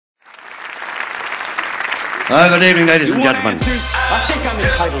Good evening, ladies and gentlemen. I think I'm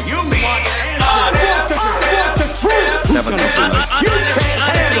entitled. You want the truth? Never know too late. You can't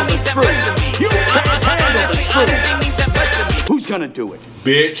handle the truth. You can't handle the truth. Who's gonna do it?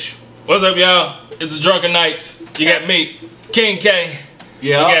 Bitch. What's up, y'all? It's the Drunken Knights. You got me, King K.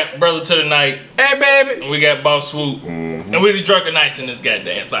 Yeah. We got Brother to the Night. Hey, baby. And we got Boss Swoop. And we the Drunken Knights in this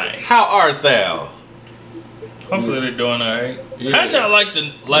goddamn thing. How art thou? Hopefully they're doing alright. Yeah. How'd y'all like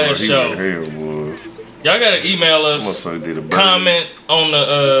the last show? Hell, boy. Y'all gotta email us, comment on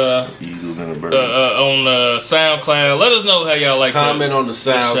the on the SoundCloud. Let us know how y'all like. Comment on the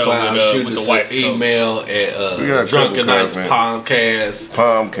SoundCloud. Shoot us an email at Drunken Knights Podcast.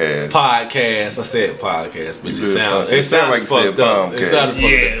 I said podcast, but it sounded fucked up. It sounded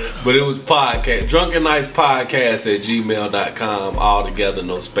fucked up, but it was podcast. Drunken Knights Podcast at gmail.com. All together,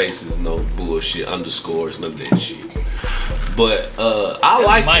 no spaces, no bullshit, underscores, none of that shit. But I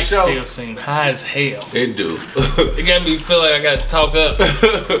like the show. Still seem high as hell. It do. It got me feel like I got to talk up.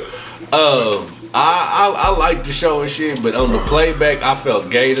 I like the show and shit, but on the playback, I felt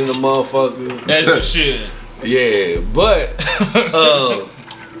gay in the motherfucker. That's the shit. Yeah, but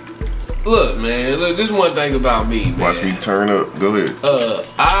look, man. Look, this one thing about me, man. Watch me turn up. Go ahead.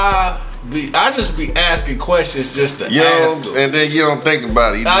 I just be asking questions just to ask them. And then you don't think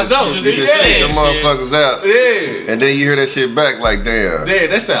about it. You just take the motherfuckers out. Yeah. And then you hear that shit back like, damn.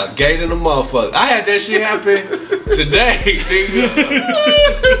 Damn, that sound gay than a motherfucker. I had that shit happen today, nigga.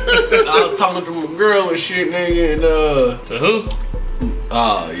 I was talking to my girl and shit, nigga, and To who?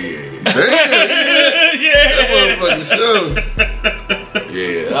 Oh, yeah. Damn. Yeah. That motherfucking show.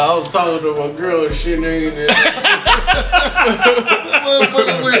 Yeah, I was talking to my girl and shit, nigga. And that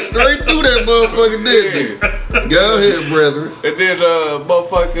motherfucker went straight through that motherfucker, didn't he? Go ahead, brethren. And then,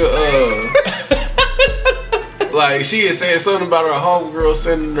 motherfucker, like, she had said something about her homegirl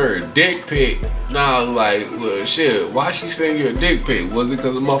sending her a dick pic. Now, I was like, well, shit, why she send you a dick pic? Was it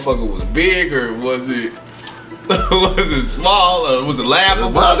because the motherfucker was big, or was it... was it small, or was it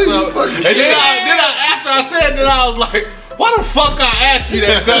laughable or something? And then after I said that, I was like, why the fuck I asked you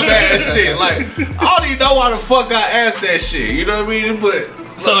that dumbass shit? Like, I don't even know why the fuck I asked that shit. You know what I mean? But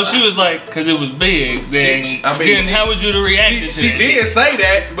so she was like, because it was big. Then, how would you react to She that? did say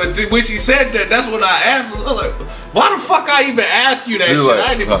that, but when she said that, that's when I asked her. I was like, why the fuck I even ask you that shit? Like,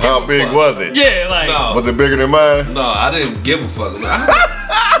 I didn't even how big was it? Yeah, like, no. Was it bigger than mine? No, I didn't give a fuck. I'm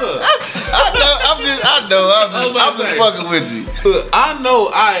just fucking with you. Look, I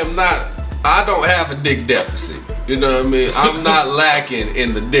know I don't have a dick deficit. You know what I mean? I'm not lacking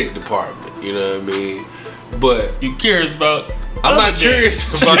in the dick department. You know what I mean? But you curious about? I'm not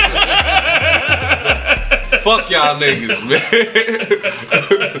curious about fuck y'all niggas, man.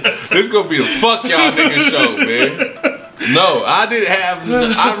 This gonna be the fuck y'all niggas show, man. No, I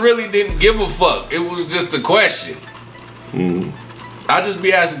really didn't give a fuck. It was just a question. I just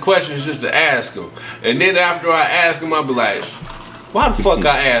be asking questions just to ask them. And then after I ask them, I'll be like, why the fuck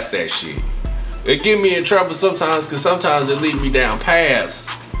I asked that shit? It get me in trouble sometimes, because sometimes it lead me down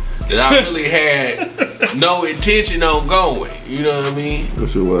paths that I really had no intention on going. You know what I mean?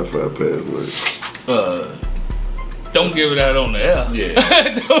 What's your Wi-Fi password? Don't give it out on the air. Yeah.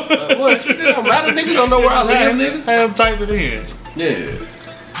 Well, shit, it don't matter. Niggas don't know where I live, nigga. Have type it in. Yeah.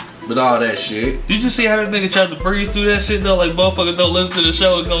 But all that shit. Did you see how that nigga tried to breeze through that shit though? Like, motherfuckers don't listen to the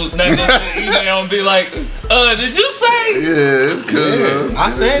show and not gonna send an email and be like, did you say? Yeah, it's cool. Yeah, I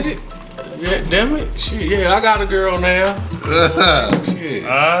said it. Yeah, damn it. Shit, yeah, I got a girl now. Shit.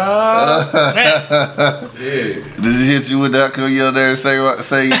 Yeah. Did he hit you with that? Could you out there and say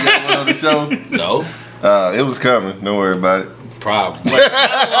you got one on the show? No. It was coming. Don't worry about it. Probably.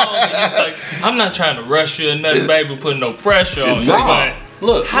 Like, I'm not trying to rush you or nothing, baby, putting no pressure on you. But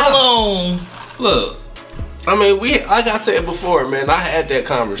look, how long? Look, I mean, like I said before, man, I had that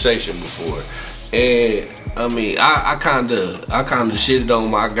conversation before, and I mean, I kind of shitted on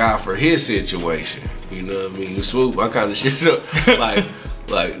my guy for his situation. You know what I mean? Swoop, I kind of shitted up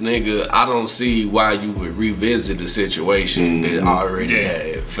like nigga, I don't see why you would revisit a situation that already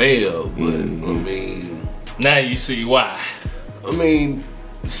had failed. But I mean, now you see why. I mean,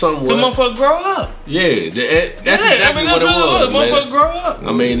 somewhat. The motherfucker grow up. Yeah, that's exactly what it was. Motherfucker grow up.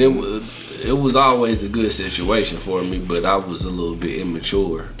 I mean, it was always a good situation for me, but I was a little bit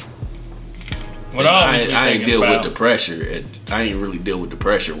immature. I ain't deal with the pressure. I ain't really deal with the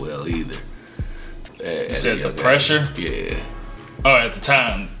pressure well either. You said the pressure? Yeah. Oh, at the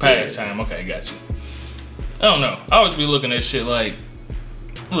time, past time. Okay, got you. I don't know. I always be looking at shit like,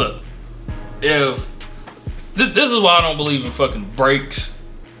 look, if this is why I don't believe in fucking breaks.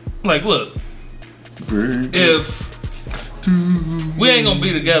 Like, look, if we ain't gonna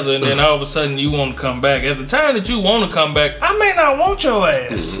be together, and then all of a sudden you want to come back. At the time that you want to come back, I may not want your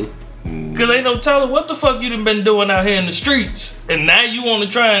ass. Cause ain't no telling what the fuck you done been doing out here in the streets, and now you want to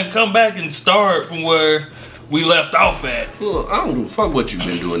try and come back and start from where we left off at. Well, I don't give a fuck what you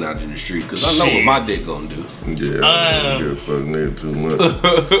been doing out in the street, cause I know what my dick gonna do. Yeah, I don't give a fuck nigga too much.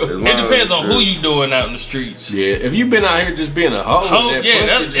 It depends on who you doing out in the streets. Yeah, if you been out here just being a hoe,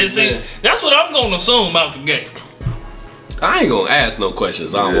 that's what I'm gonna assume out the gate. I ain't gonna ask no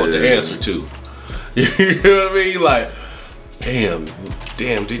questions I don't want the answer to. You know what I mean? Like, damn,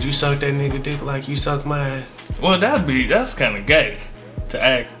 did you suck that nigga dick like you sucked mine? Well, that's kind of gay to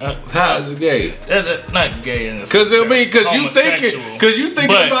act. How is it gay? That's not gay in the Cause you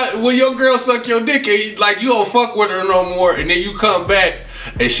thinking about when your girl suck your dick and like you don't fuck with her no more, and then you come back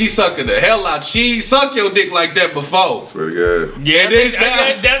and she sucking the hell out. She suck your dick like that before. Pretty good. Yeah,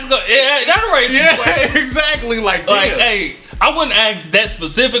 that's good. That'll raise some questions. Exactly like hey. I wouldn't ask that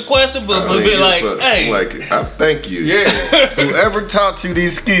specific question, but be like, hey. Like, I thank you. Yeah. Whoever taught you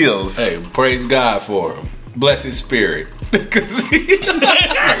these skills. Hey, praise God for him. Bless his spirit.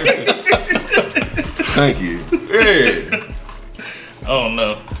 Thank you. Yeah. Oh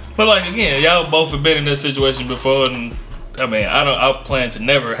no. But like again, y'all both have been in that situation before, and I mean, I plan to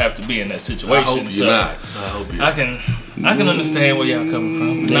never have to be in that situation. I hope you're not. I hope you're I can understand where y'all coming from.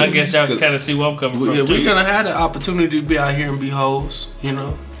 And I guess y'all can kind of see where I'm coming from. Yeah, too. we're gonna have the opportunity to be out here and be hoes, you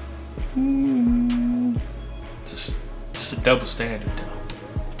know. It's a double standard, though.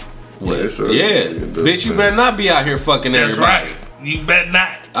 Yeah, bitch, you better not be out here fucking everybody. That's right. You better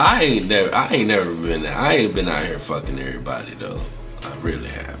not. I ain't never been. I ain't been out here fucking everybody though. I really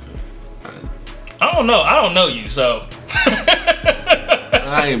haven't. I don't know. I don't know you, so.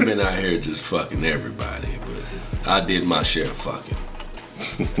 I ain't been out here just fucking everybody, but I did my share of fucking.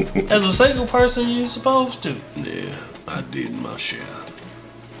 As a single person, you're supposed to. Yeah, I did my share.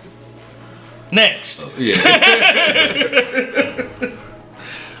 Next. Yeah.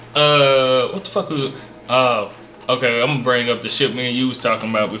 What the fuck was it? Okay, I'm gonna bring up the shit me and you was talking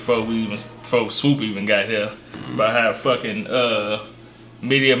about before Swoop even got here. About how fucking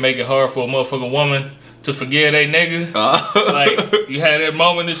media make it hard for a motherfucking woman to forgive a nigga. Like you had that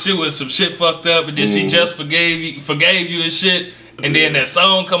moment and shit with some shit fucked up, and then she just forgave you and shit, and then that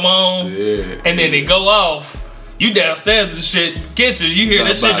song come on, and then they go off. You downstairs and shit, kitchen, you hear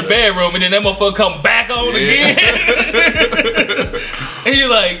that shit in the bedroom, and then that motherfucker come back on again. And you're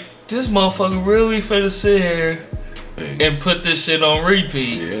like, this motherfucker really finna sit here and put this shit on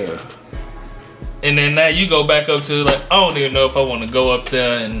repeat. Yeah. And then now you go back up to like, I don't even know if I want to go up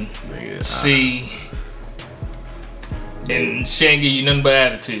there and see. And she ain't give you nothing but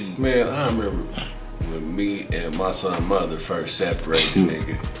attitude. Man, I remember when me and my son mother first separated,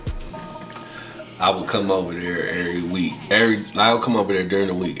 nigga. I would come over there every week. I would come over there during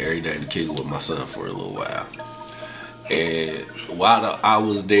the week every day to kick it with my son for a little while. And while I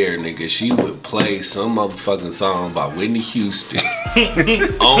was there, nigga, she would play some motherfucking song by Whitney Houston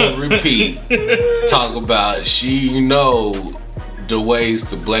on repeat. Talk about she know the ways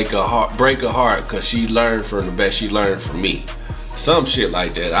to break a heart because she learned from the best she learned from me. Some shit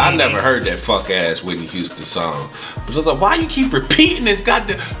like that. I never heard that fuck ass Whitney Houston song. But I was like, why you keep repeating this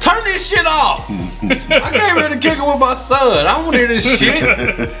goddamn? Turn this shit off. I came here to kick it with my son. I don't want to hear this shit.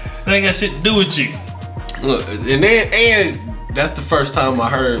 That ain't got shit to do with you. Look, and that's the first time I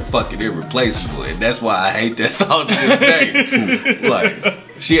heard fucking Irreplaceable, and that's why I hate that song to this day. Like,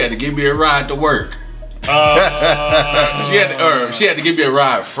 she had to give me a ride to work. She had to give me a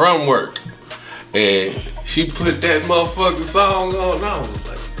ride from work, and she put that motherfucking song on. And I was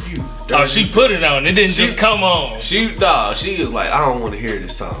like, you. Oh, she put it on. It didn't just come on. She was like, I don't want to hear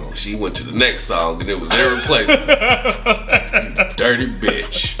this song. She went to the next song, and it was Irreplaceable. You dirty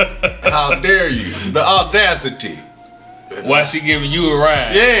bitch. How dare you? The audacity. Why she giving you a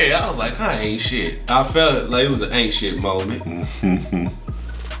ride? Yeah, I was like, I ain't shit. I felt like it was an ain't shit moment.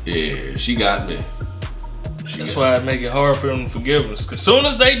 Yeah, she got me. That's why it make it hard for them to forgive us. Cause soon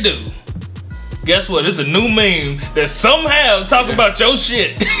as they do, guess what? It's a new meme that somehow is talking about your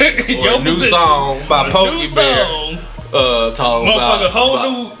shit. Your new position. Song by Pokey Bear. Talking about whole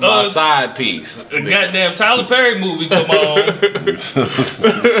new my side piece. A goddamn Tyler Perry movie come on.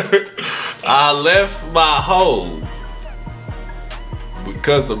 I left my hoe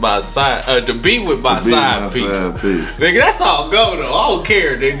because of my side, to be with my side piece. Nigga, that's all go though. I don't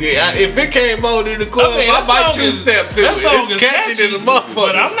care, nigga. If it came on in the club, I might two-step to it. It's catchy in the motherfucker.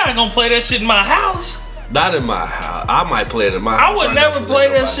 But I'm not gonna play that shit in my house. Not in my house. I might play it in my house. I would never play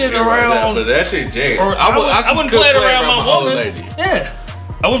that shit around. But that shit jam. I wouldn't play it around my woman. Lady. Yeah.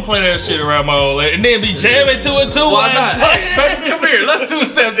 I wouldn't play that shit around my old lady and then be jamming to it too. Why not? Hey, baby, come here. Let's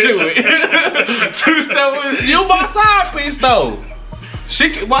two-step to it. Two-step. You my side piece though.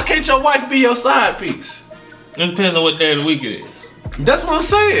 Why can't your wife be your side piece? It depends on what day of the week it is. That's what I'm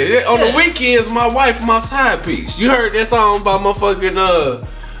saying. On the weekends, my wife my side piece. You heard that song by motherfucking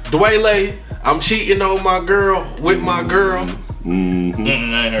Dwayne? I'm cheating on my girl with my girl. I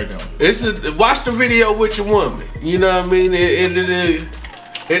ain't heard that one. Watch the video with your woman. You know what I mean?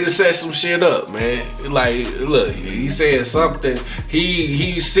 It set some shit up, man. Like, look, he said something.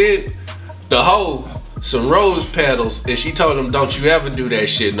 He sent the hoe some rose petals, and she told him, "Don't you ever do that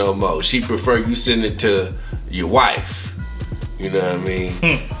shit no more. She prefer you send it to your wife." You know what I mean?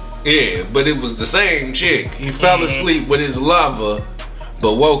 Yeah, but it was the same chick. He fell asleep with his lover,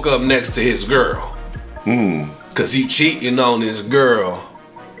 but woke up next to his girl. Cause he cheating on his girl.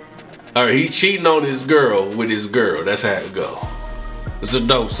 Or he cheating on his girl with his girl. That's how it go. It's a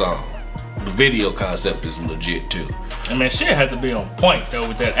dope song. The video concept is legit too. I mean, shit had to be on point though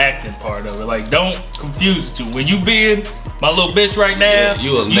with that acting part of it. Like, don't confuse the two. When you being my little bitch right now,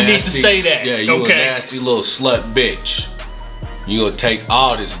 you need to stay that. Yeah, you a nasty little slut bitch. You gonna take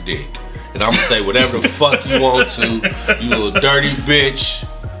all this dick. And I'm gonna say whatever the fuck you want to. You little dirty bitch.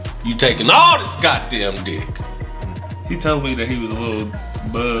 You taking all this goddamn dick. He told me that he was a little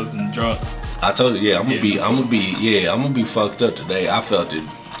buzzed and drunk. I told you, I'm gonna be fucked up today. I felt it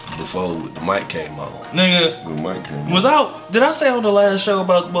before the mic came on. Nigga, The mic came was out. Did I say on the last show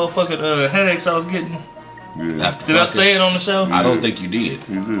about the motherfucking headaches I was getting? Yeah. Did I say it on the show? I don't think you did.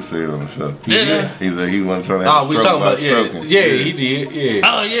 He did say it on the show. Did I? He said he wasn't trying to have We a stroke talking by about stroking. yeah, he did. Yeah.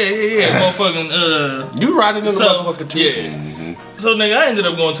 Oh yeah. Motherfucking You riding in the So, motherfucker too. yeah. So, nigga, I ended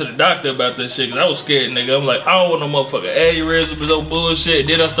up going to the doctor about this shit because I was scared, nigga. I'm like, I don't want no motherfucking aneurysm or no bullshit.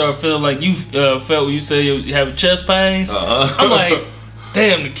 Then I started feeling like you felt when you said you having chest pains. I'm like,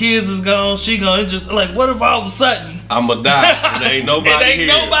 damn, the kids is gone, she gone. It's just like, what if all of a sudden I'ma die and there ain't nobody here.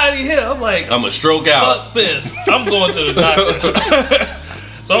 nobody here? I'm like, I'ma stroke out. fuck this. I'm going to the doctor.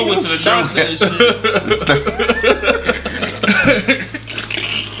 So I went to the doctor and shit.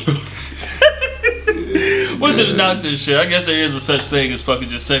 Went to the doctor and shit. I guess there is a such thing as fucking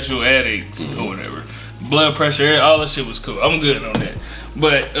just sexual addicts or whatever. Blood pressure, all that shit was cool. I'm good on that.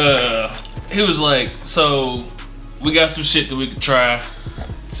 But he was like, so we got some shit that we could try,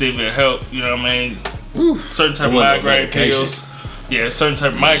 see if it help. You know what I mean? Certain type of migraine pills. Yeah, certain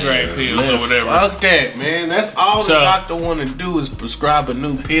type of migraine pills or whatever. Fuck that, man. That's all the doctor want to do is prescribe a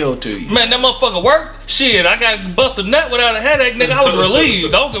new pill to you. Man, that motherfucker work? Shit, I got to bust a nut without a headache, nigga. I was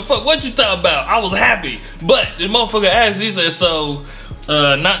relieved. I don't give a fuck what you talking about. I was happy. But the motherfucker asked, he said, so,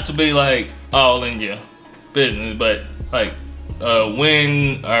 not to be like all in your business, but like,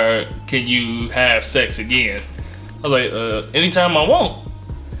 when can you have sex again? I was like, anytime I want.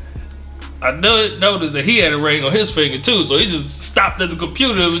 I noticed that he had a ring on his finger too, so he just stopped at the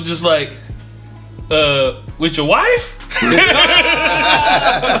computer and was just like, with your wife? I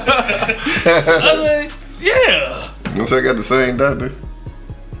was like, yeah. You say I got the same doctor?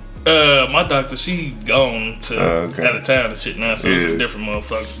 My doctor, she gone to out of town and shit now, so it's a different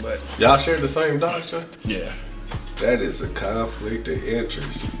motherfucker, but Y'all share the same doctor? yeah. That is a conflict of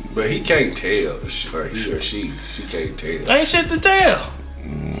interest. But he can't tell, or he or she can't tell. Ain't shit to tell.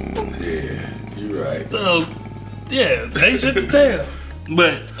 Yeah, you right. So, yeah, ain't shit to tell.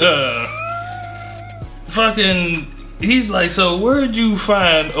 But, fucking, he's like, so where'd you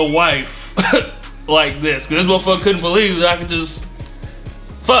find a wife like this? Because this motherfucker couldn't believe that I could just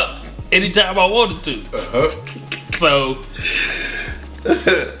fuck anytime I wanted to. So,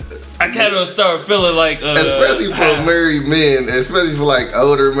 I kind of start feeling like, especially for married men, especially for like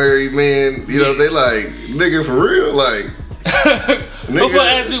older married men, you know, they like, nigga, for real, like. Before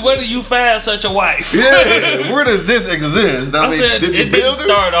asked me, where do you find such a wife? Yeah, where does this exist? I said, did you it build didn't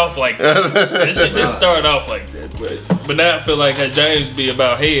start off like that. That shit didn't start off like that. But now I feel like how James be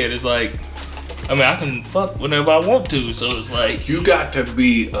about head. It's like, I mean, I can fuck whenever I want to. So it's like, You got to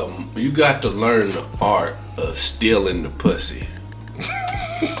be, you got to learn the art of stealing the pussy.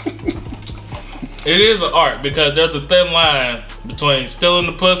 it is an art because there's a thin line between stealing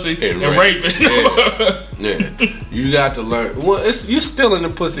the pussy and raping. Yeah. You got to learn. Well, you stealing the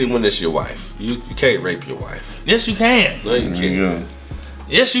pussy when it's your wife. You can't rape your wife. Yes, you can. No, you can't. Yeah.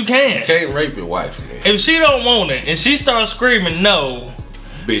 Yes, you can. You can't rape your wife, man. If she don't want it and she starts screaming no,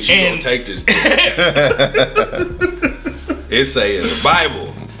 Bitch, you gonna take this dick. It say in the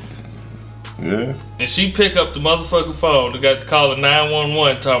Bible. Yeah. and she pick up the motherfucking phone, they got to call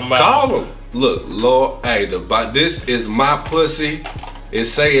 911 talking about. Call them. Look, Lord, hey, this is my pussy. It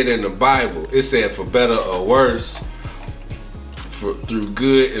say it in the Bible. It said for better or worse, through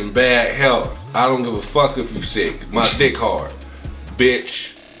good and bad health. I don't give a fuck if you sick. My dick hard.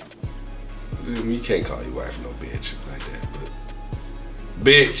 Bitch. You can't call your wife no bitch like that, but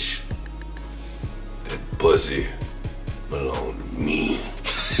bitch, that pussy belong to me.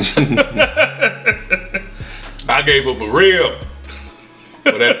 I gave up a rib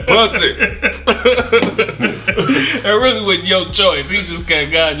for that pussy. It really wasn't your choice. He just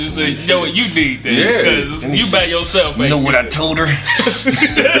got God just said, you know what, you need this. Because you by yourself. You know what I told her?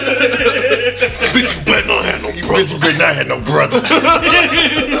 Bitch, you better not have no brothers. Bitch, you better not have no brothers.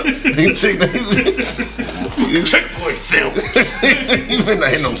 You see that? Check for yourself. You better not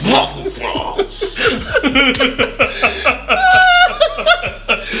have no brothers.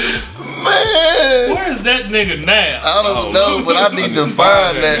 Man. Where's that nigga now? I don't know, but I need to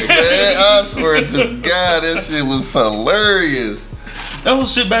find that, man. I swear to God, that shit was hilarious. That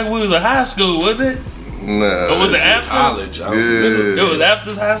was shit back when we was in high school, wasn't it? No. Or was it after? College. Yeah. It was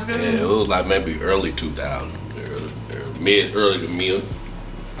after high school? Yeah, it was like maybe early 2000, early to mid.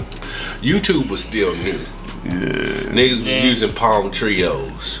 YouTube was still new. Yeah. Niggas was using palm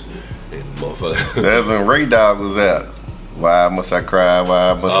trios and motherfucker. That's when Ray Dog was out. Why must I cry?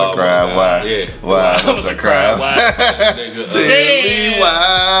 Why must I cry? Why? Yeah. Why must I cry? Nigga, Tell me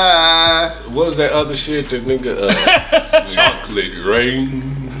why. what was that other shit? The nigga, chocolate rain.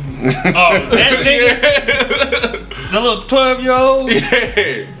 Oh, that nigga? The little 12-year-old?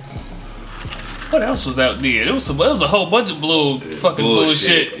 Yeah. What else was out there? It was a whole bunch of fucking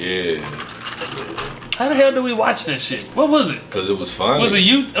bullshit. Yeah. How the hell did we watch that shit? What was it? Because it was funny. Was it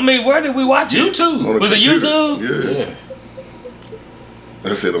you? I mean, where did we watch it? YouTube. On the Was it computer. YouTube? Yeah.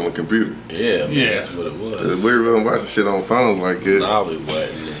 That's it on the computer. Yeah, man, Yeah. that's what it was. We were watching shit on phones like that. Nah, we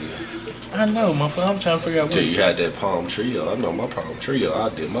wasn't, nigga. I know, motherfucker. I'm trying to figure out what Till you had that palm trio. I know my palm trio. I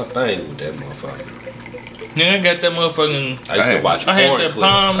did my thing with that motherfucker. Yeah, I got that motherfucking. I used to watch I had porn that clips.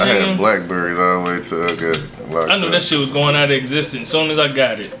 palm, I had nigga. Blackberries all the way till I got locked I knew up. that shit was going out of existence as soon as I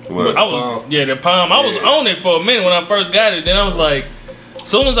got it. What? I was, Palm? yeah, the palm. I was Yeah. on it for a minute when I first got it. Then I was like, as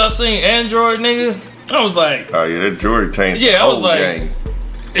soon as I seen Android, nigga, I was like, Oh yeah, that Jordan changed Yeah, the I was whole like- game.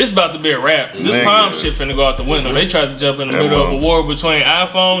 it's about to be a wrap. This Nigga. palm shit finna go out the window. They tried to jump in the That middle of a mother- war between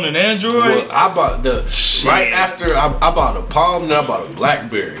iPhone and Android. Well, I bought right Shit. after I bought a Palm, then I bought a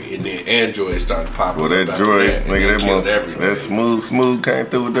BlackBerry, and then Android started popping. Well, up that after Droid, and nigga, it that killed motherfucker, everything. that smooth came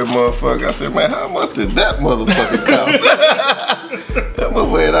through with that motherfucker. I said, man, how much did that motherfucker cost? That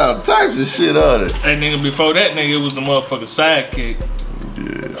motherfucker had all types of shit on it. That nigga before that nigga, it was the motherfucking sidekick.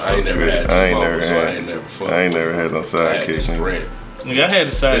 Yeah, I ain't never had I ain't T-Mobile, never so had. I ain't never fucked. I ain't never had no I had the sidekick. Sprint. Nigga, I had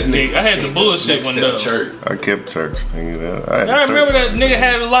the This sidekick. nigga I had the came bullshit next one to though. church. I kept church, nigga. I remember that nigga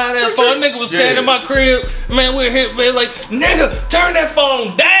had a line ass phone. That nigga was standing in my crib. Man, we're here, man, like, nigga, turn that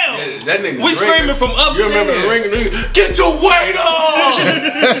phone down. Yeah, that nigga We screaming from upstairs. You remember the ring? Nigga, get your weight on!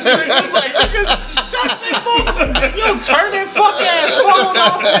 Nigga was like, nigga, shut that motherfucker. If you don't turn that fuck ass phone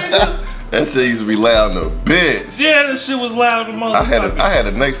off, nigga. That shit used to be loud in a bitch. Yeah, that shit was loud as motherfucker. I had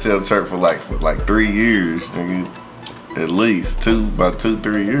a Nextel church for like 3 years, nigga. At least about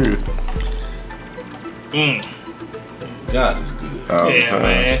 2-3 years. God is good. All the Yeah, time.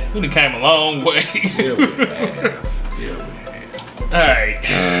 man. We done came a long way. Yeah, we have.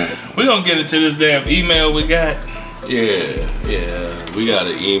 Alright. We gonna get into this damn email we got. Yeah. We got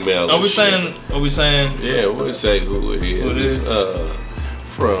an email. Are and we shit. saying? Yeah, we'll say who it is. Who it is?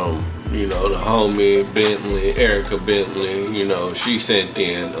 From, the homie Bentley, Erica Bentley, she sent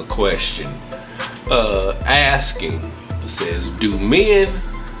in a question asking, says, do men,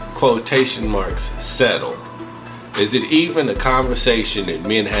 quotation marks, settle? Is it even a conversation that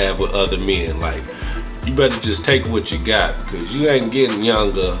men have with other men? Like, you better just take what you got because you ain't getting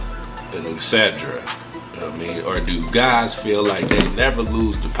younger, and etc. Or do guys feel like they never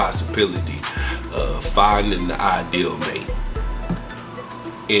lose the possibility of finding the ideal mate?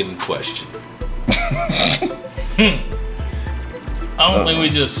 In question. I don't think we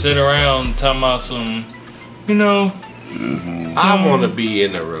just sit around talking about some, I want to be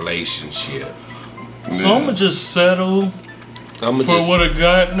in a relationship. so I'm gonna just settle I'm for what I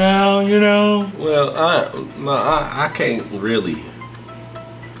got now, Well, I can't really.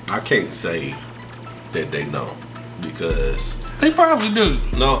 I can't say that they know because They probably do.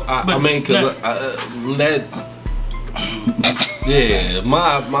 no, I But mean because that. Yeah,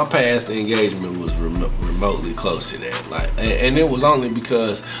 my past engagement was remotely close to that. Like, and it was only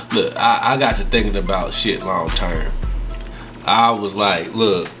because look, I got to thinking about shit long term. I was like,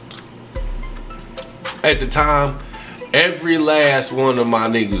 look, at the time, every last one of my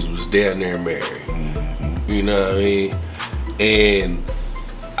niggas was down there married. You know what I mean? And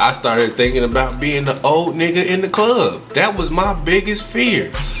I started thinking about being the old nigga in the club. That was my biggest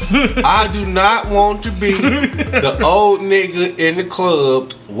fear. I do not want to be the old nigga in the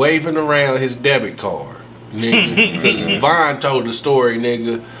club waving around his debit card, nigga. Because Vine told the story,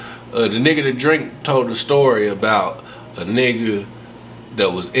 nigga. The nigga that drink told the story about a nigga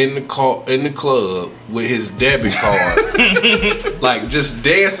that was in the club with his debit card, like just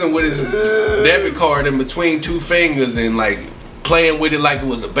dancing with his debit card in between two fingers and like playing with it like it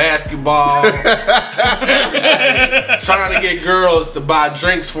was a basketball, trying to get girls to buy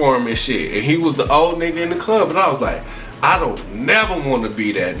drinks for him and shit. And he was the old nigga in the club, and I was like, I don't never want to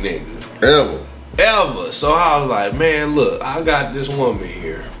be that nigga ever. So I was like, man, look, I got this woman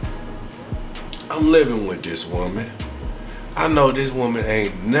here. I'm living with this woman. I know this woman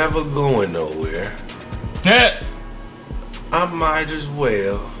ain't never going nowhere. I might as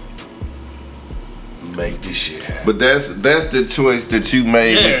well make this shit happen. But that's the choice that you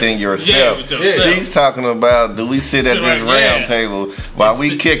made within yourself. She's talking about, do we sit at this round table while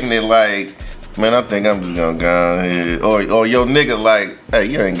we kicking it like, man, I think I'm just gonna go ahead. Or your nigga like, hey,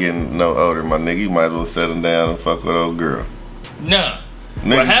 you ain't getting no older, my nigga. You might as well settle down and fuck with old girl. Nah.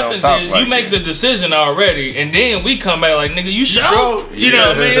 Niggas what happens is you make the decision already, and then we come back like, nigga, you show? You know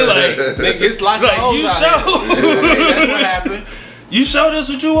what I mean? Like, nigga, it's like you show. That's what happened. You show this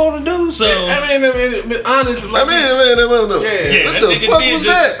what you want to do, so. I mean, honestly, like, what the fuck was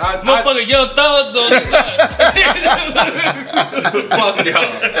that? Motherfucker, Young Thug on the side. Fuck y'all.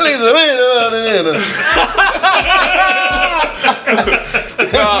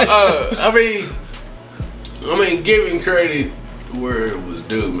 I mean, giving credit where it was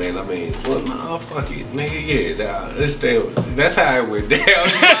due, man. I mean, well, nah, fuck it, nigga. Yeah, that's how it went down.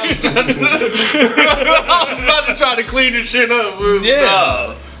 I was about to try to clean this shit up, but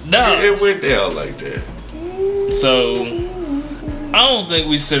no, it went down like that. So I don't think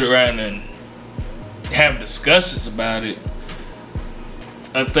we sit around and have discussions about it.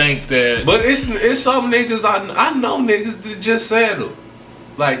 I think that, but it's some niggas I know niggas that just settle,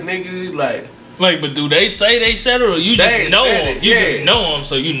 like niggas like. Like, but do they say they settled, or you just know them? You just know them,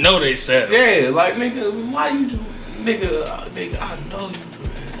 so you know they settled. Yeah, like nigga, why you do, nigga? I know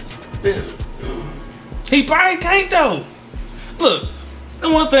you. He probably can't though. Look, the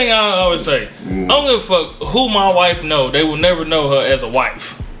one thing I always say, I don't give a fuck who my wife know. They will never know her as a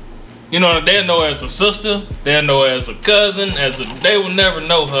wife. You know, they'll know her as a sister. They'll know her as a cousin. They will never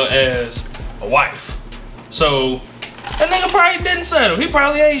know her as a wife. So. That nigga probably didn't settle. He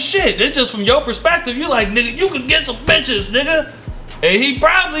probably ain't shit. It's just from your perspective. You like, nigga, you could get some bitches, nigga. And he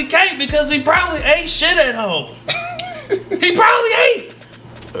probably can't because he probably ain't shit at home. He probably ain't.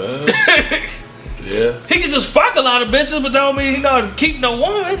 Yeah. He can just fuck a lot of bitches, but don't mean he know how to keep no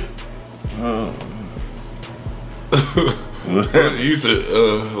woman. You said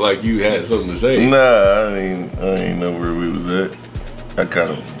like you had something to say. Nah, I ain't know where we was at. I kind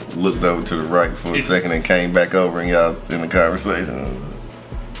of looked over to the right for a second and came back over and y'all in the conversation.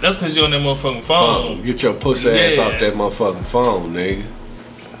 That's because you're on that motherfucking phone. Get your pussy ass off that motherfucking phone, nigga.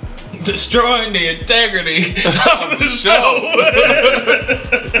 Destroying the integrity of the show.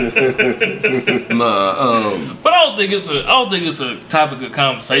 But I don't think it's a topic of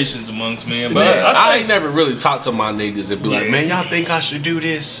conversations amongst men. But I ain't never really talked to my niggas and be like, man, y'all think I should do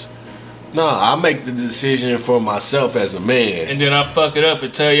this? No, I make the decision for myself as a man. And then I fuck it up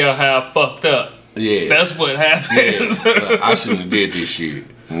and tell y'all how I fucked up. Yeah. That's what happens. Yeah. I shouldn't have did this shit.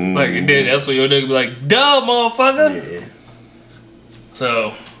 Like, and then that's when your nigga be like, duh, motherfucker. Yeah.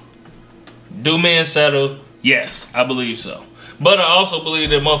 So, do men settle? Yes, I believe so. But I also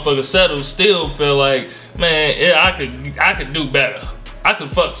believe that motherfuckers settle still feel like, man, I could do better. I could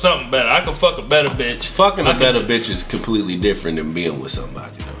fuck something better. I could fuck a better bitch. Fucking a better bitch is completely different than being with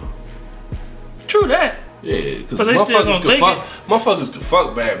somebody, though. True that. Yeah, because motherfuckers can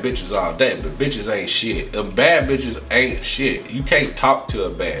fuck bad bitches all day, but bitches ain't shit. Bad bitches ain't shit. You can't talk to a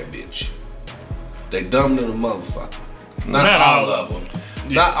bad bitch. They dumb to the motherfucker. Not all of them.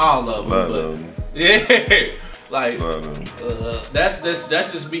 Yeah. Not all of them, but yeah, like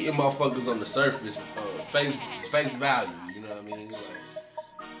that's just meeting motherfuckers on the surface, face value. You know what I mean? Like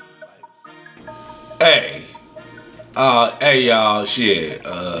hey y'all, shit.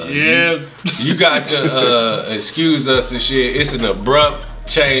 You got to excuse us and shit. It's an abrupt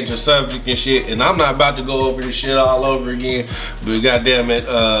change of subject and shit, and I'm not about to go over this shit all over again. But goddamn it,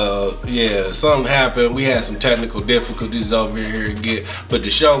 something happened. We had some technical difficulties over here again, but the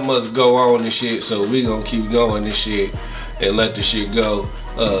show must go on and shit. So we gonna keep going and shit and let the shit go.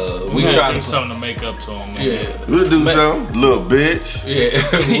 We try to do something to make up to him, man. Yeah, we'll do something, little bitch. Yeah.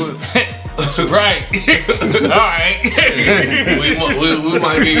 Right. Alright. we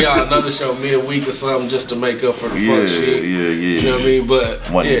might give y'all another show midweek or something just to make up for the fuck shit. Yeah. You know what I mean? But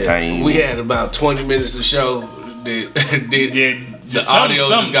time. we had about 20 minutes of show that the audio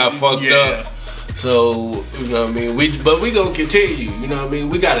just got fucked up. So, you know what I mean? We gonna continue, you know what I mean?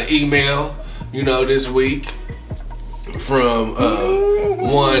 We got an email, this week from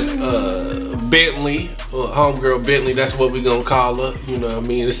one Bentley, homegirl Bentley, that's what we gonna call her, you know what I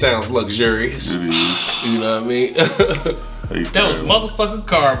mean? It sounds luxurious. You know what I mean? That was motherfucking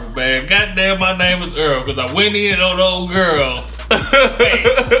Carver, man. Goddamn, my name is Earl, because I went in on the old girl.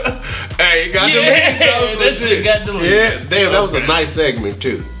 Hey, it got deleted. That shit got deleted. Yeah, damn, that was a nice segment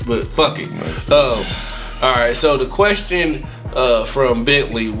too. But fuck it. All right, so the question from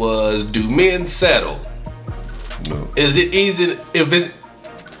Bentley was: do men settle? No. Is it easy even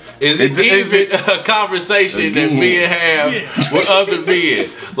a conversation that men have with other men?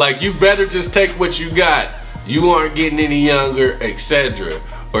 Like, you better just take what you got. You aren't getting any younger, etc.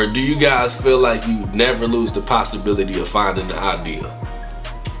 Or do you guys feel like you never lose the possibility of finding the ideal?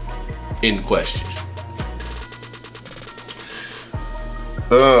 In question.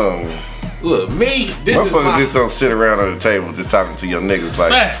 Look, me, this is motherfuckers just don't sit around on the table just talking to your niggas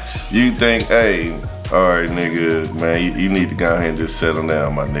like, facts. You think, hey, all right, nigga, man, you need to go ahead and just settle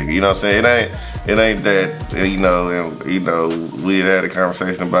down, my nigga. You know what I'm saying? It ain't that, we had a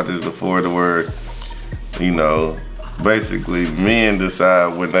conversation about this before, the word, basically men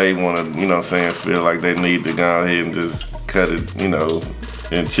decide when they want to, feel like they need to go ahead and just cut it,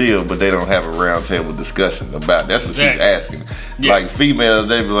 and chill, but they don't have a round table discussion about it. That's what she's asking. Yeah. Like females,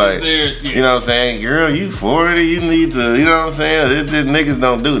 they be like, you know what I'm saying? Girl, you 40, you need to, you know what I'm saying? This niggas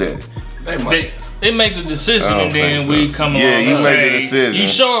don't do that. They make the decision and then we come along and you say, make the decision. You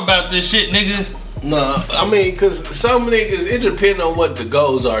sure about this shit, nigga? No, I mean, because some niggas, it depends on what the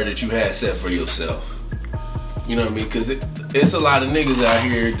goals are that you had set for yourself. You know what I mean? Because it's a lot of niggas out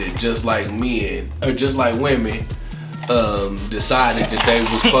here that just like men, or just like women, decided that they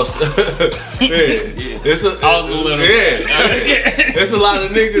was supposed to. It's a lot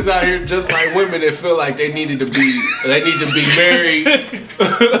of niggas out here just like women that feel like they need to be married.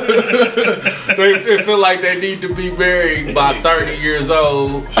 They feel like they need to be married by 30 years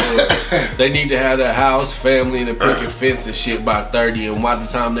old. They need to have their house, family, and a picket fence and shit by 30. And by the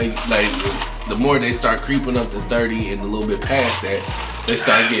time they the more they start creeping up to 30 and a little bit past that, they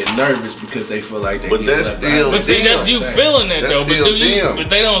start getting nervous because they feel like they need to left behind. But see, that's you feeling that though. But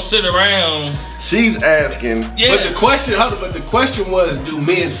they don't sit around. She's asking. Yeah. But the question was, do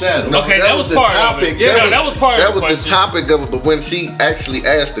men settle? No, okay, that was the part topic. of it. Yeah, that was part of the question. That was the topic of it. But when she actually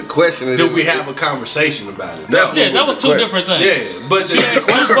asked the question, do we have a conversation about it? That was two different things. Yeah, but she asked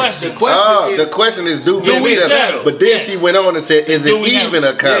two questions. The question is, do men settle? But then she went on and said, is it even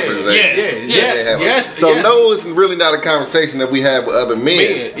a conversation? Yes. So no, it's really not a conversation that we have with other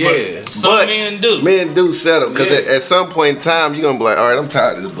men. Some men do. Men do settle because at some point in time you're gonna be like, all right, I'm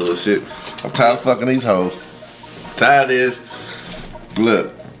tired of this bullshit. I'm tired of fucking these hoes. Tired of this.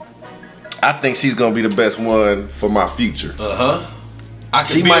 Look, I think she's gonna be the best one for my future. I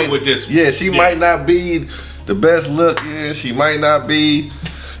can deal with this one. Yeah, she might not be the best looking. She might not be.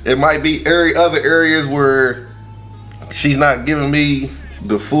 It might be other areas where she's not giving me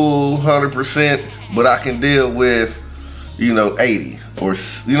the full 100%, but I can deal with, 80 or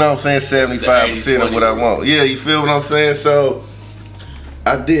 75% of what I want. Yeah, you feel what I'm saying? So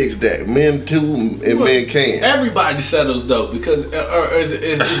I dig that. Men too, and men can. Everybody settles though, because is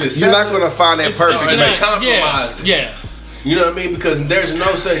it you're not gonna find that perfect man. Compromising. Yeah. You know what I mean? Because there's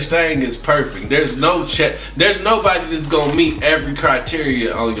no such thing as perfect. There's nobody that's gonna meet every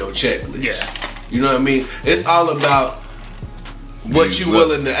criteria on your checklist. Yeah. You know what I mean? It's all about what you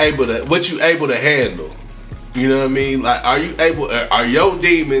able to handle. You know what I mean? Like, are your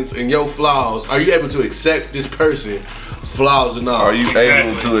demons and your flaws, are you able to accept this person, flaws and all? Are you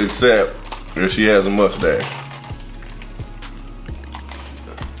able to accept if she has a mustache?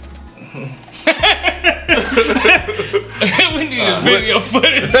 We need a video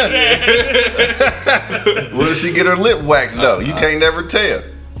footage of that. What if she get her lip waxed though? You can't never tell.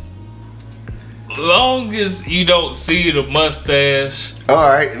 Long as you don't see the mustache. All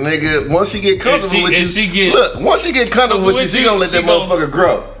right, nigga. Once she get comfortable with you, once she get comfortable with you, she gonna let that motherfucker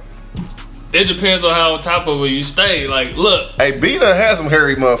grow. It depends on how on top of it you stay. Like, look. Hey, B done had some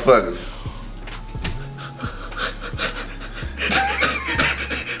hairy motherfuckers.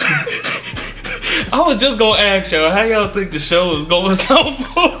 I was just gonna ask y'all, how y'all think the show is going so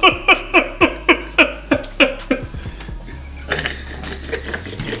far?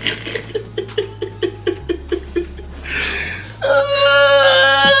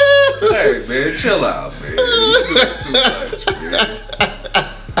 Hey, man. Chill out, man. You doing too much, man.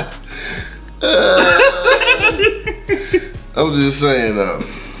 I'm just saying though,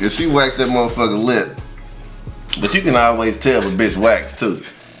 if she waxed that motherfucker lip, but you can always tell if a bitch waxed too.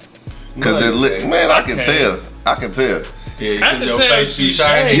 Cause that lip, man, I can tell. I can tell. Yeah, because your face too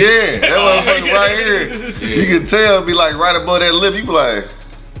shiny. Yeah, that motherfucker right here. Yeah. You can tell, be like right above that lip. You be like,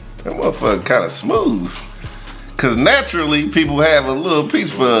 that motherfucker kind of smooth. Cause naturally, people have a little peach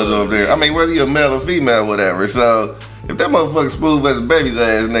fuzz over there. I mean, whether you're a male or female, whatever. So if that motherfucker smooth as a baby's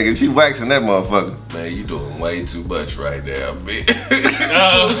ass, nigga, she waxing that motherfucker. Man, you doing way too much right now, bitch.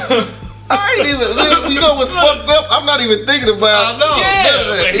 I ain't even. You know what's fucked up? I'm not even thinking about. I know. Yeah,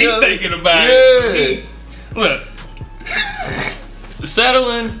 but he's thinking about it. Look.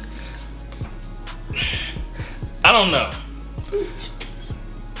 Settling, I don't know.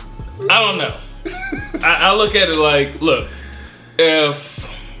 I look at it like, look, if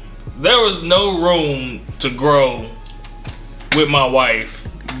there was no room to grow with my wife,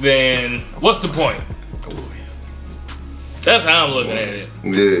 then what's the point? That's how I'm looking at it.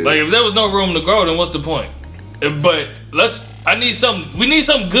 Yeah. Like, if there was no room to grow, then what's the point? But we need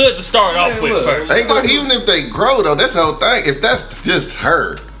something good to start off with first. Even if they grow though, that's the whole thing. If that's just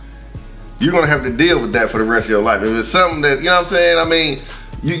her, you're gonna have to deal with that for the rest of your life. If it's something that, you know what I'm saying, I mean,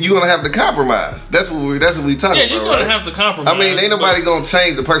 you're gonna have to compromise. That's what we talking about. Yeah, you're gonna have to compromise. I mean, ain't nobody gonna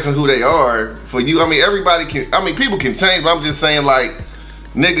change the person who they are for you. I mean, people can change, but I'm just saying, like,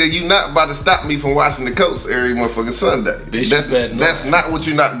 nigga, you not about to stop me from watching the Colts every motherfucking Sunday. That's not what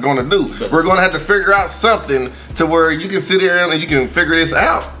you're not gonna do. We're gonna have to figure out something to where you can sit here and you can figure this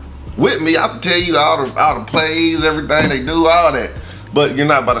out with me. I'll tell you all the plays, everything they do, all that. But you're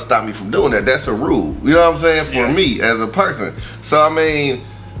not about to stop me from doing that. That's a rule. You know what I'm saying? For me as a person. So I mean,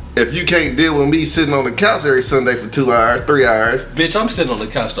 if you can't deal with me sitting on the couch every Sunday for 2 hours, 3 hours. Bitch, I'm sitting on the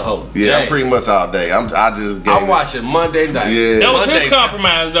couch the whole day. Yeah, I'm pretty much all day. I'm watching Monday night. Yeah. That was his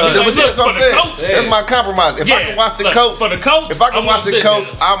compromise, though. That's what I'm saying. That's my compromise. If I can watch the Colts, if I can watch the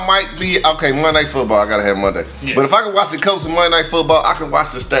Colts, I might be, okay, Monday Night Football, I gotta have Monday. Yeah. But if I can watch the Colts and Monday Night Football, I can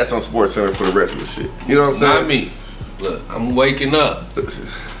watch the stats on Sports Center for the rest of the shit. You know what I'm saying? Not me. Look, I'm waking up.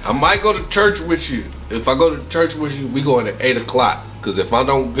 I might go to church with you. If I go to church with you, we going at 8 o'clock. Cause if I'm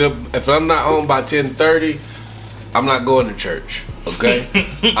not home by 10:30, I'm not going to church. Okay?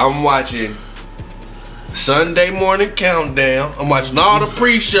 I'm watching Sunday Morning Countdown. I'm watching all the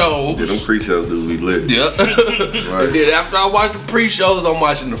pre-shows. Yeah, them pre-shows do be lit. Yeah. Right. And then after I watch the pre-shows, I'm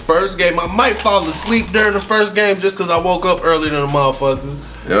watching the first game. I might fall asleep during the first game just cause I woke up earlier than a motherfucker.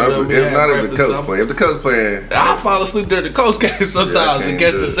 Yeah, if the Colts playing. If the Colts playing, I fall asleep during the Colts game sometimes and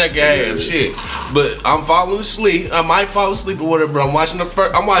catch the second half shit. But I'm falling asleep. I might fall asleep or whatever. I'm watching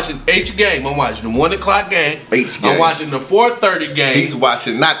each game. I'm watching the 1 o'clock game. I'm watching the 4:30 game. He's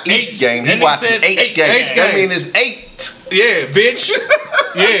watching not each game. He's watching H game. That means it's 8. Yeah, bitch.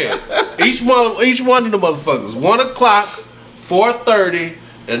 Yeah. Each one of the motherfuckers. 1 o'clock, 4:30.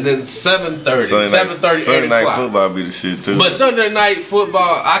 And then 7:30, 7:30, Sunday night football be the shit too. But Sunday night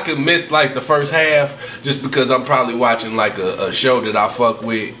football, I can miss like the first half just because I'm probably watching like a show that I fuck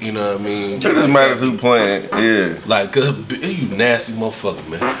with. You know what I mean? It just matters who playing. Yeah. Like, you nasty motherfucker,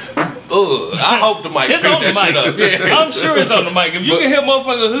 man. I hope the mic pick that shit up. Yeah. I'm sure it's on the mic. If you can hear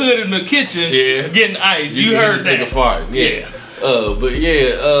motherfucker Hood in the kitchen getting ice, you heard this that. Nigga farting. Yeah.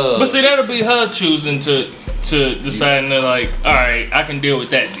 But see, that'll be her choosing to deciding that, like, all right, I can deal with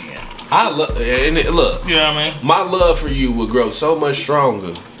that then. Look, you know what I mean? My love for you would grow so much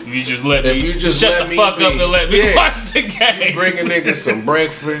stronger. You just let me shut the fuck up and let me watch the game. You bring a nigga some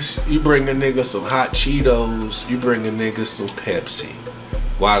breakfast. You bring a nigga some hot Cheetos. You bring a nigga some Pepsi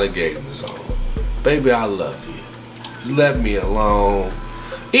while the game is on. Baby, I love you. You let me alone.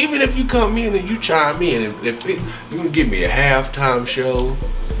 Even if you come in and you chime in, if you can give me a halftime show,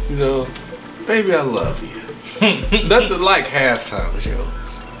 you know, baby, I love you. Nothing like halftime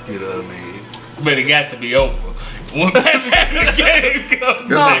shows. You know what I mean? But it got to be over when by the time the game comes.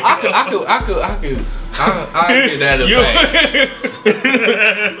 No, I get that advantage.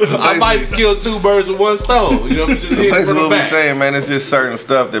 I might kill 2 birds with 1 stone. You know, just hit basically from the what back. we saying, man, it's just certain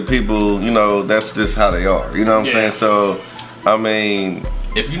stuff that people, you know, that's just how they are. You know what I'm saying? So, I mean,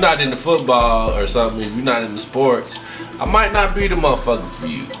 if you're not into football or something, if you're not into sports, I might not be the motherfucker for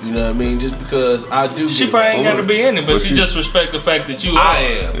you. You know what I mean? Just because I do. She probably ain't got to be in it, but she just respect the fact that you are. I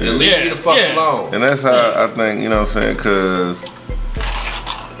am. And leave me the fuck alone. And that's how I think, you know what I'm saying? Because.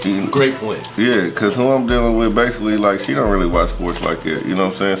 Great point. Yeah, because who I'm dealing with, basically, like, she don't really watch sports like that. You know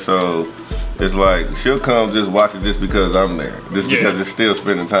what I'm saying? So. It's like, she'll come just watch it just because I'm there. Just because it's still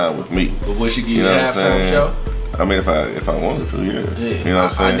spending time with me. But would she give you a halftime show? I mean, if I wanted to, yeah. You know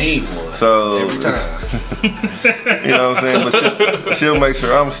what I'm saying? I need one. So every time. You know what I'm saying? But she'll make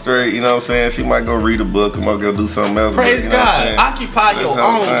sure I'm straight. You know what I'm saying? She might go read a book. Or might go do something else. Praise but, you know God. Occupy your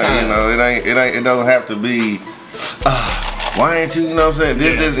own time. You know, it doesn't have to be. Why ain't you? You know what I'm saying?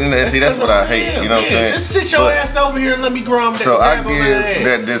 This, and see, that's what I hate. You know what I'm saying? Just sit your ass over here and let me grab that. So I give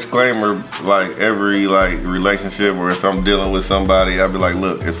that disclaimer like every like relationship, or if I'm dealing with somebody, I be like,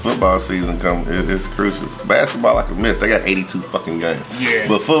 look, it's football season come. It's crucial. Basketball I can miss. They got 82 fucking games. Yeah.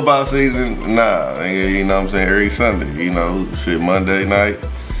 But football season, nah. You know what I'm saying? Every Sunday. You know, shit, Monday night.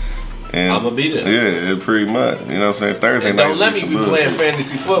 And I'm gonna be there. Yeah, pretty much. You know what I'm saying? Thursday and night. Don't let me be playing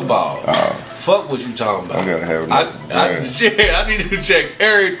fantasy football. Fuck what you talking about. I gotta have it. I need to check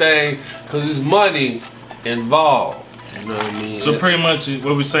everything because there's money involved. You know what I mean? So pretty much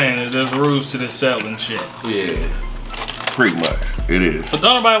what we're saying is there's rules to this settling shit. Yeah. Pretty much. It is. But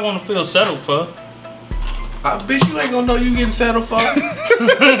don't nobody want to feel settled for. I bet you ain't gonna know you getting settled for. You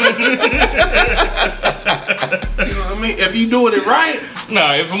know what I mean? If you doing it right.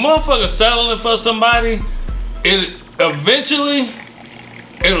 Nah, if a motherfucker settling for somebody, it'll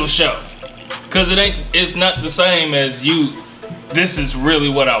show. Cause it's not the same as you. This is really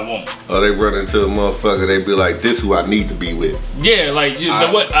what I want. Oh, they run into a motherfucker. They be like, "This who I need to be with." Yeah, like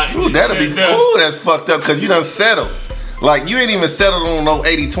that'll be. Ooh, that's fucked up. Cause you done settled. Like you ain't even settled on no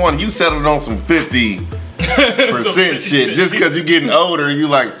 80-20. You settled on some 50% shit. Just cause you getting older and you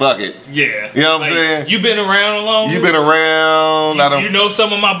like, fuck it. Yeah. You know what I'm saying? You been around long. You been around. You know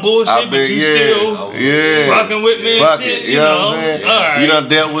some of my bullshit, but you still fucking with me and shit. You know what I'm saying? All right. You done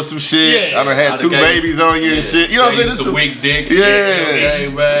dealt with some shit. I done had 2 babies on you and shit. You know what I'm saying? Some weak dick.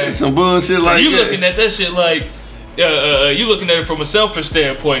 Yeah. Some bullshit like that. You looking at that shit like, you looking at it from a selfish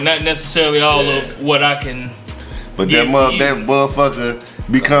standpoint, not necessarily all of what I can. But that motherfucker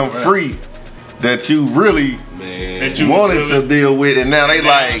become free that you really wanted to deal with, and now they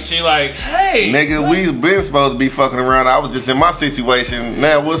she like, hey, nigga, we been supposed to be fucking around. I was just in my situation.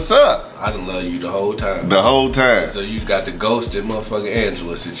 Now what's up? I done love you the whole time. The whole time. So you got the ghosted motherfucking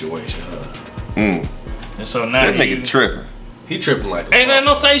Angela situation, huh? And so now that nigga tripping. He tripping like a ain't nothing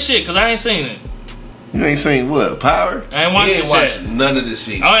no say shit because I ain't seen it. You ain't seen what? Power? I ain't watched watched none of the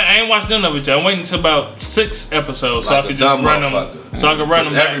season. I ain't watched none of it yet. I'm waiting until about 6 episodes so I could just run them. So I can run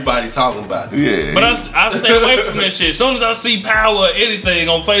them. Everybody talking about it. Yeah. But I stay away from that shit. As soon as I see Power or anything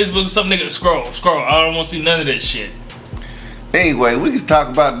on Facebook, some nigga scroll. I don't want to see none of that shit. Anyway, we just talk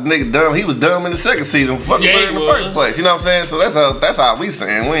about the nigga dumb. He was dumb in the second season. Fucking in the first place. You know what I'm saying? So that's how we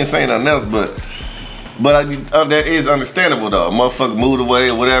saying. We ain't saying nothing else, but that is understandable though. A motherfucker moved away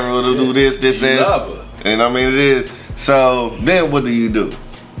or whatever. Do this, that. And I mean it is. So then what do you do?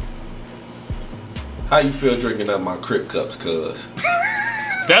 How you feel drinking out my Crip cups, cuz?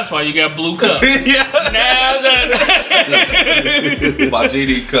 That's why you got blue cups. Yeah. My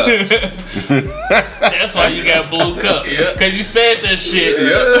GD cups. That's why you got blue cups. Cause you said that shit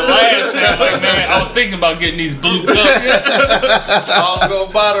the last time. Like, man, I was thinking about getting these blue cups. I was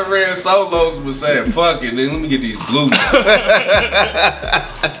gonna buy the red solos, but saying fuck it, then let me get these blue ones.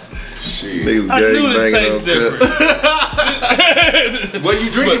 Shit. Niggas I knew it tastes different. Well,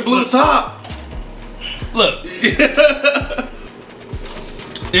 you drinking blue top. Look.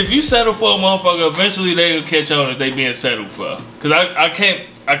 If you settle for a motherfucker, eventually they will catch on if they being settled for. Cause I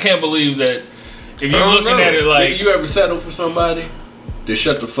can't believe that if you're looking at it like you ever settle for somebody, then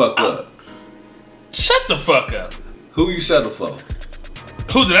shut the fuck up. Shut the fuck up. Who you settle for?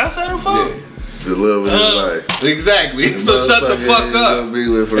 Who did I settle for? Yeah. The love of his life. Exactly. So shut the fuck up.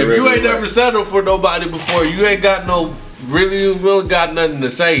 If you ain't never settled for nobody before, you ain't got really got nothing to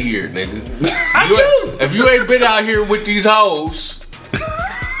say here, nigga. If you ain't been out here with these hoes.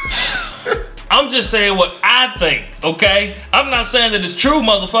 I'm just saying what I think, okay? I'm not saying that it's true,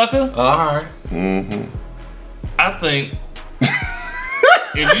 motherfucker. Alright. Mm-hmm. I think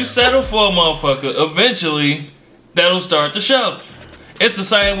if you settle for a motherfucker, eventually that'll start to show. It's the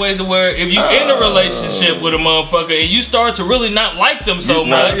same way to where if you in a relationship with a motherfucker and you start to really not like them so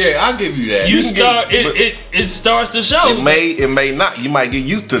much. Yeah, I'll give you that. It starts to show. It may not. You might get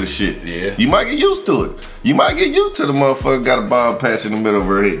used to the shit. Yeah. You might get used to it. You might get used to the motherfucker got a bomb patch in the middle of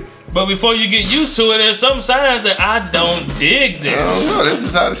her head. But before you get used to it, there's some signs that I don't dig this. I don't know. This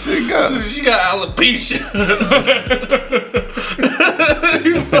is how the shit goes. She got alopecia.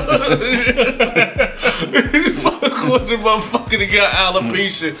 Fuck with the motherfucker that got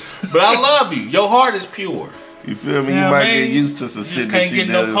alopecia. But I love you. Your heart is pure. You feel me? You might get used to some shit that you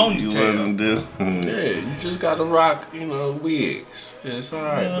wasn't doing. Yeah, you just gotta rock, wigs. Yeah, it's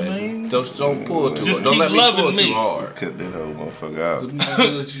alright, baby. Don't pull too hard. Don't let me pull too hard. Cut that whole motherfucker out.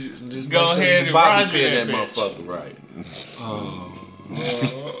 Just go ahead and bobby pin that motherfucker right.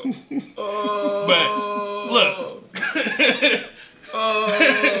 But look.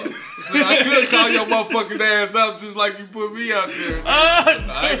 So I could call your motherfucking ass out just like you put me out there.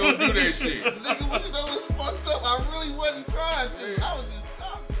 I ain't gonna do that shit. Nigga, what you know what's fucked up? I really wasn't trying to. I was just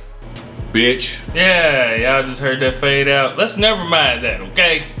talking. Bitch. Yeah, y'all just heard that fade out. Let's never mind that,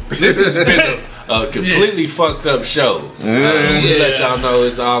 okay? This has been a completely fucked up show. We let y'all know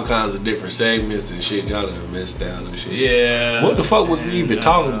it's all kinds of different segments and shit. Y'all done missed out and shit. Yeah. What the fuck was we even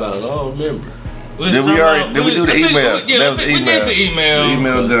talking about? I don't remember. Did we do the email? That was the email. We did the email. The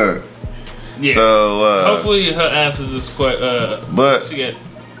email done. Yeah. So hopefully her answers is quite. But we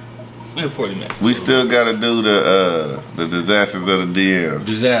have 40 minutes. We still gotta do the disasters of the DM.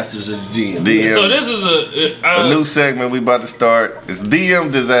 Disasters of the DM. So this is a new segment we about to start. It's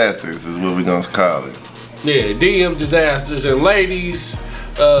DM disasters is what we gonna call it. Yeah, DM disasters. And ladies,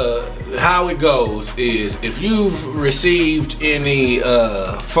 how it goes is if you've received any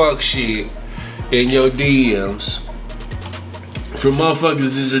fuck shit in your DMs from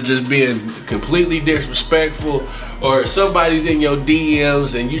motherfuckers that are just being completely disrespectful, or somebody's in your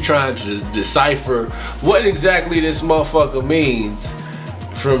DMs and you trying to decipher what exactly this motherfucker means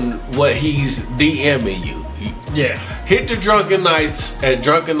from what he's DMing you. Yeah. Hit the Drunken Nights at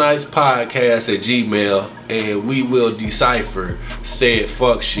drunkennightspodcast@gmail.com and we will decipher said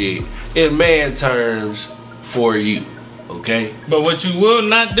fuck shit in man terms for you. Okay? But what you will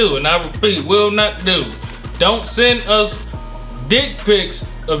not do, and I repeat, will not do, don't send us dick pics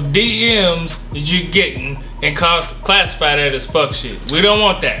of DMs that you're getting and classify that as fuck shit. We don't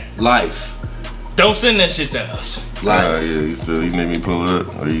want that. Life. Don't send that shit to us. Life. You made me pull it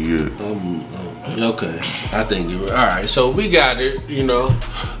up. Are you good? Okay. I think you're right. Alright, so we got it,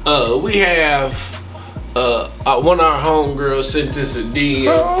 we have one of our homegirls sent us a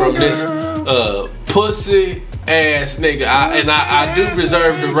DM from this pussy ass nigga. I do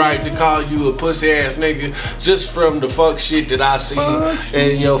reserve the right to call you a pussy ass nigga just from the fuck shit that I see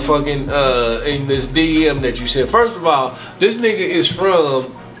in your fucking in this DM that you sent. First of all, this nigga is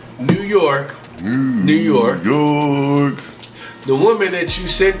from New York. New York. The woman that you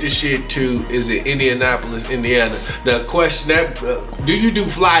sent the shit to is in Indianapolis, Indiana. The question that do you do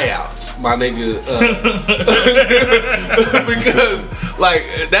flyouts, my nigga? Because like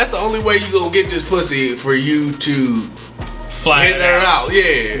that's the only way you gonna get this pussy for you to hit her out.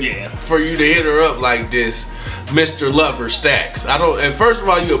 Yeah. For you to hit her up like this, Mr. Lover Stacks. And first of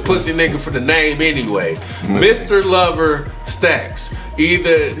all, you a pussy nigga for the name anyway. Mr. Lover Stacks.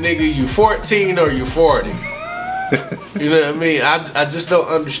 Either nigga you 14 or you 40. You know what I mean? I just don't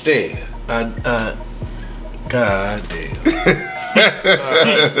understand. God damn.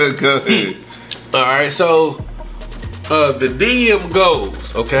 Go ahead. Alright, so the DM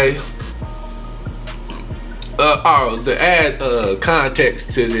goes, okay? To add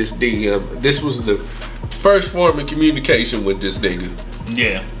context to this DM, this was the first form of communication with this nigga.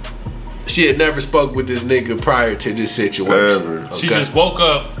 Yeah. She had never spoke with this nigga prior to this situation. Ever. Okay. She just woke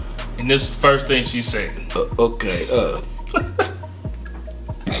up and this was the first thing she said.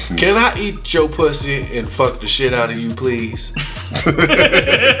 Can I eat your pussy and fuck the shit out of you, please?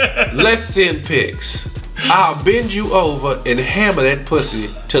 Let's send pics. I'll bend you over and hammer that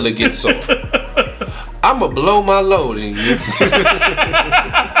pussy till it gets sore. I'ma blow my load in you.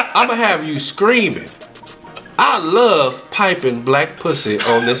 I'ma have you screaming. I love piping black pussy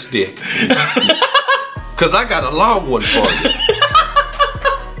on this dick. Cause I got a long one for you.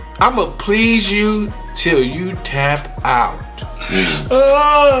 I'ma please you till you tap out.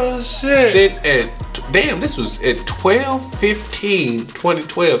 Oh shit. Sent at this was at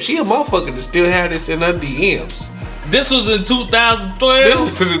 12/15/2012. She a motherfucker that still had this in her DMs. This was in 2012? This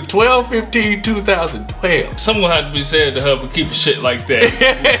was in 12/15/2012. Something gonna have to be said to her for keeping shit like that.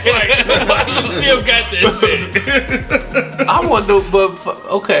 Like, why you still got that shit? I wonder, but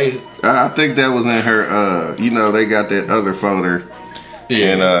okay. I think that was in her, they got that other folder.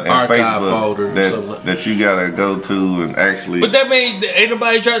 In Facebook folder that you gotta go to and actually. But that means ain't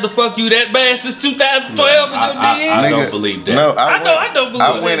nobody tried to fuck you that bad since 2012 in your DMs? I don't believe that. No, I don't believe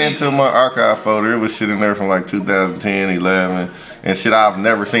that. I went into my archive folder. It was shit in there from like 2010, 11, and shit I've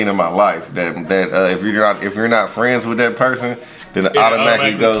never seen in my life. That if you're not friends with that person, then it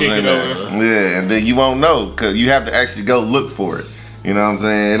automatically goes in there. Yeah, and then you won't know because you have to actually go look for it. You know what I'm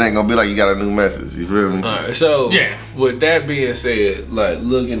saying? It ain't gonna be like you got a new message. You feel me? Alright, so with that being said, like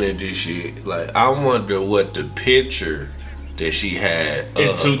looking at this shit, like I wonder what the picture that she had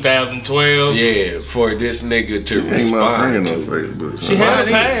in 2012. Yeah, for this nigga to respond to. On Facebook. She had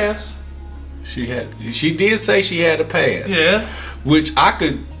a pass. She did say she had a pass. Yeah. Which I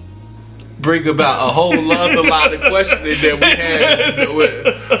could bring about a whole lot of questioning that we had.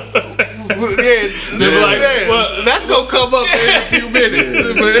 Well, that's gonna come up in a few minutes.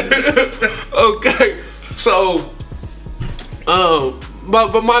 Okay, so,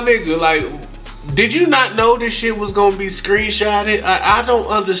 but my nigga, like, did you not know this shit was gonna be screenshotted? I don't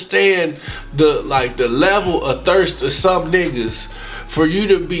understand the level of thirst of some niggas for you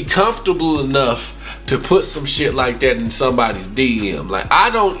to be comfortable enough to put some shit like that in somebody's DM. Like, I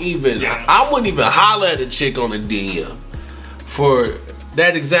wouldn't even holler at a chick on a DM for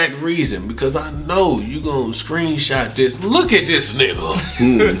that exact reason, because I know you gonna screenshot this. Look at this nigga.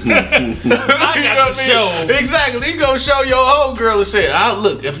 I got to show. Exactly. You gonna show your old girl and say,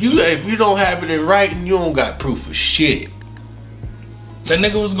 look, if you don't have it in writing, you don't got proof of shit. That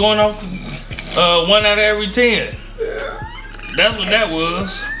nigga was going off 1 out of every 10. That's what that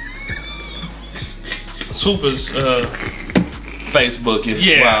was. Super's Facebooking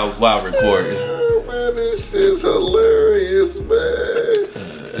while recording. Man, this shit's hilarious, man.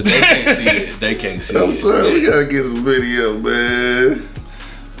 They can't see it. They can't see it. I'm sorry, we gotta get some video, man.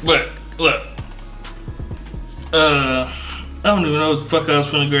 But look, I don't even know what the fuck I was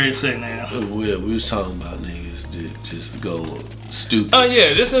finna grade say now. We was talking about niggas that just go stupid. Oh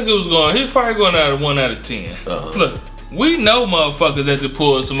yeah, this nigga was going. He was probably going out of 1 out of 10. Look, we know motherfuckers that could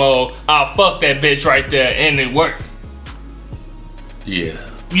pull some old, I'll fuck that bitch right there, and it worked. Yeah.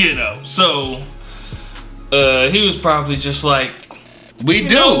 You know, so he was probably just like, we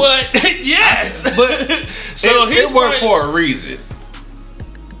do. You know what? Yes. But so it worked for a reason.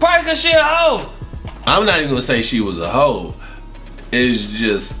 Probably because she a hoe. I'm not even gonna say she was a hoe. It's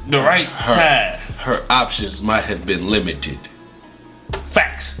just the right time. Her options might have been limited.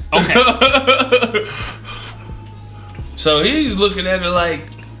 Facts. Okay. So he's looking at it like,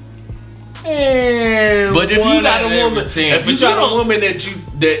 but if you got a woman,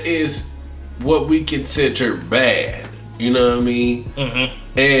 that is what we consider bad, you know what I mean?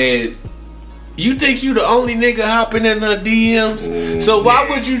 Mm-hmm. And you think you the only nigga hopping in her DMs? So why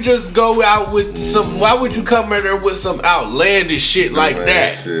would you just go out with some? Why would you come at her with some outlandish shit like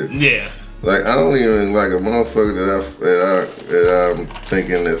that? Shit. Yeah. Like, I don't even like a motherfucker that I'm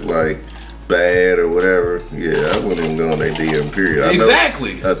thinking is like bad or whatever. Yeah, I wouldn't even go on their DM. Period.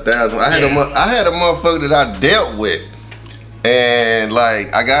 Exactly. 1,000. I had a motherfucker that I dealt with, and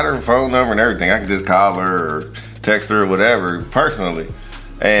like I got her phone number and everything. I could just call her or text her or whatever personally,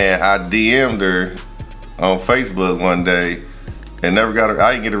 and I DM'd her on Facebook one day and never got her.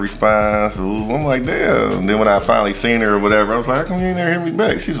 I didn't get a response. I'm like, damn. And then when I finally seen her or whatever, I was like, how come you ain't never hit me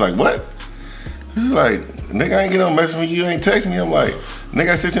back? She was like, what? She was like, nigga, I ain't get no message when you ain't text me. I'm like,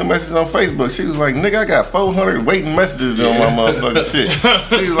 nigga, I sent you a message on Facebook. She was like, nigga, I got 400 waiting messages on my motherfucking shit.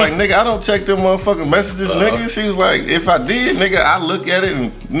 She was like, nigga, I don't check them motherfucking messages, nigga. She was like, if I did, nigga, I look at it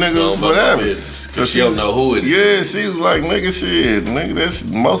and niggas whatever. So she don't know who it is. Yeah, she was like, nigga, shit, nigga, that's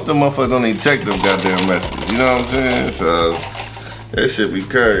most of them motherfuckers don't even check them goddamn messages. You know what I'm saying? So that shit be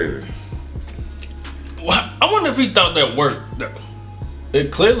crazy. Well, I wonder if he thought that worked though. It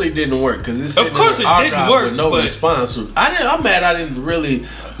clearly didn't work because it's of course it didn't work with no response. I'm mad I didn't really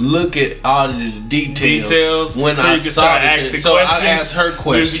look at all of the details when I saw it. So I asked her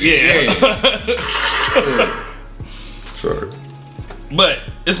questions. Yeah. Sorry. But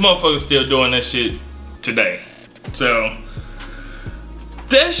this motherfucker's still doing that shit today. So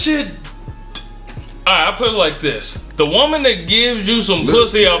that shit. Alright, I put it like this: the woman that gives you some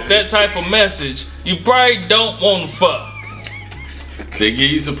pussy off that type of message, you probably don't want to fuck. They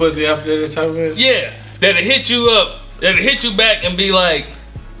give you some pussy after that type of message? Yeah, that'll hit you up, that'll hit you back and be like,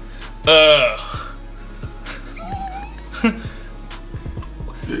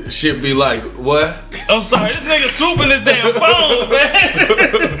 shit be like, what? I'm sorry, this nigga swooping his damn phone, man.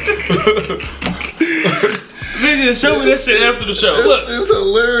 Nigga, show me that shit after the show. Look, it's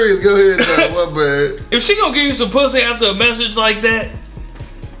hilarious. Go ahead, now. My bad. If she gonna give you some pussy after a message like that,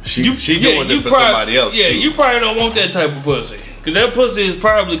 she doing it for somebody else. Yeah, too. you probably don't want that type of pussy. Cause that pussy is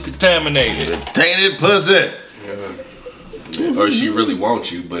probably contaminated. Tainted pussy. Yeah. Or she really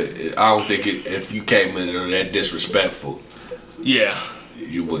wants you, but I don't think if you came in there that disrespectful, yeah,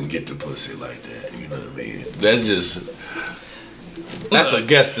 you wouldn't get the pussy like that. You know what I mean? That's a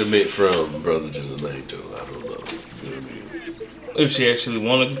guesstimate from brother to the night, though. I don't know. You know what I mean? If she actually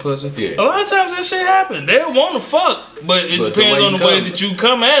wanted the pussy. Yeah. A lot of times that shit happen. They'll want to fuck, but it depends on the way that you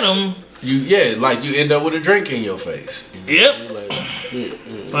come at them. You end up with a drink in your face. Yep.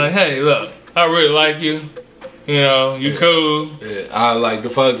 Like, hey, look, I really like you. You know, you cool. Yeah, I like to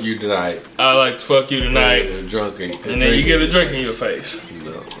fuck you tonight. Drunk and then you get a drink in your face.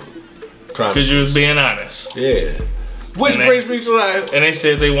 Because you was being honest. Yeah. Which brings me to like... And they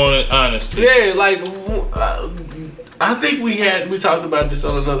said they wanted honesty. Yeah, like... I think we talked about this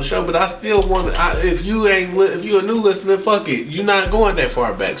on another show, but I still want to. If you a new listener, fuck it, you're not going that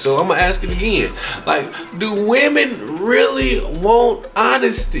far back. So I'm gonna ask it again. Like, do women really want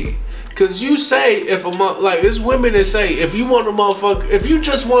honesty? Cause you say it's women that say if you want a motherfucker, if you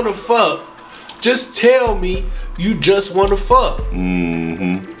just want to fuck, just tell me you just want to fuck,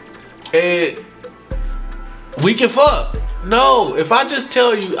 and we can fuck. No, if I just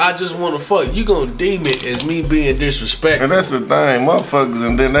tell you I just want to fuck, you gonna deem it as me being disrespectful. And that's the thing, motherfuckers,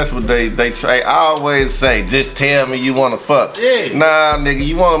 and then that's what they try. I always say, just tell me you want to fuck. Yeah. Nah, nigga,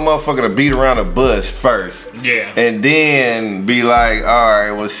 you want a motherfucker to beat around the bush first. Yeah. And then be like, all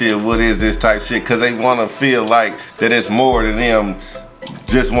right, well, shit, what is this type shit? Because they want to feel like that it's more than them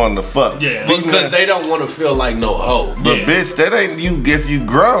just wanting to fuck. Yeah. Because they don't want to feel like no hoe. But bitch, that ain't you. If you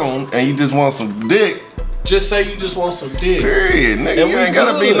grown and you just want some dick. Just say you just want some dick. Period, nigga. You ain't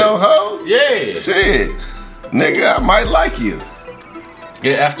gotta be no hoe. Yeah. Shit. Nigga, I might like you.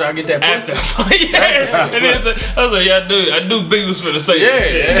 Yeah, after I get that pussy. I was like, yeah, I knew Big was finna say that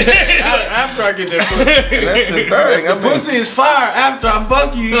shit. After I get that pussy. That's the thing. The pussy is fire after I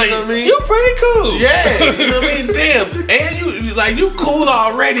fuck you, you know what I mean? You pretty cool. Yeah, you know what I mean? Damn. And you cool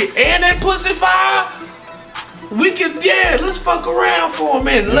already. And that pussy fire. We can, let's fuck around for a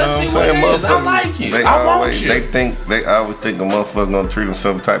minute. Let's see what it is. I like you. I want you. They always think a motherfucker gonna treat them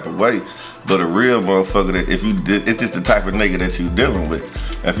some type of way. But a real motherfucker, it's just the type of nigga that you dealing with.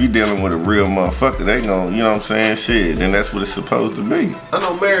 If you dealing with a real motherfucker, they gonna, you know what I'm saying, shit, then that's what it's supposed to be. I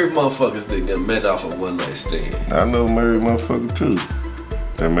know married motherfuckers that get met off a one night stand. I know married motherfucker too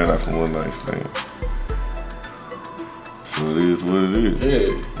that met off a one night stand. So it is what it is. Yeah.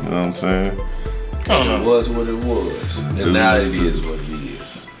 You know what I'm saying? It was what it was. And now it is what it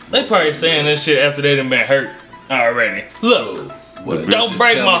is. They probably saying this shit after they done been hurt already. Look, don't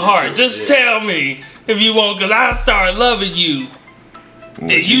break my heart. Just tell me if you want, because I start loving you.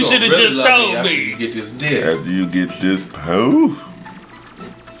 And you should have just told me. After you get this dick. After you get this poof.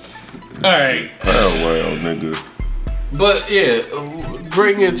 Alright. Pow wow, nigga. But yeah,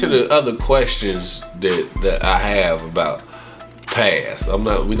 bring into the other questions that I have about past. We're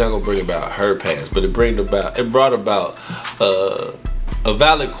not gonna bring about her past, but it brought about a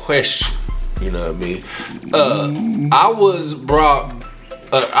valid question. You know what I mean? I was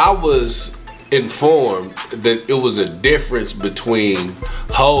informed that it was a difference between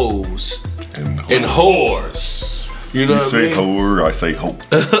hoes and whores. You know what I mean? You say whore, I say hoe.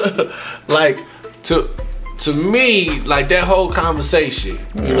 Like to me, like that whole conversation,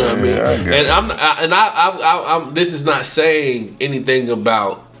 you know what I mean? I'm this is not saying anything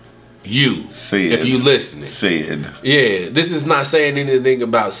about you. Said, if you listening. Said. Yeah, this is not saying anything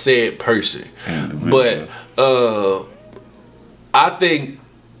about said person. But I think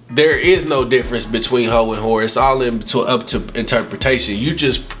there is no difference between hoe and whore. It's all up to interpretation. You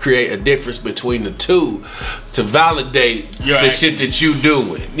just create a difference between the two to validate the shit that you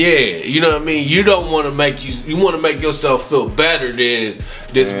doing. Yeah, you know what I mean? You don't want to you want to make yourself feel better than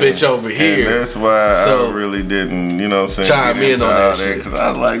this bitch over here. And that's why I really didn't, you know what I'm saying, chime in on that shit. Because I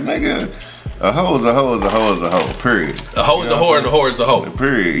was like, nigga, a hoe is a hoe is a hoe is a hoe, period. A hoe is a whore and a whore is a hoe.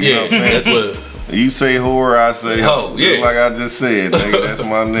 Period. You know what I'm saying? That's what... You say whore, I say hoe. Yeah. Like I just said, nigga, that's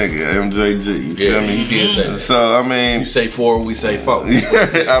my nigga, MJG. You feel me? You did say that. So, I mean... You say four, we say four. I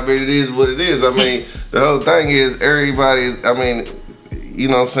mean, it is what it is. I mean, the whole thing is everybody, I mean, you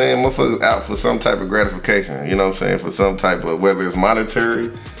know what I'm saying? Motherfuckers out for some type of gratification. You know what I'm saying? For some type of, whether it's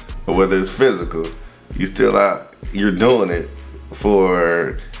monetary or whether it's physical, you still out, you're doing it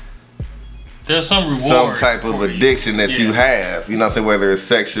for... There's some reward. Some type of addiction that you have. You know what I'm saying? Whether it's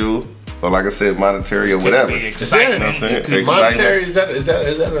sexual... Or like I said, monetary or whatever. Excitement. You know what I'm saying? Monetary, is that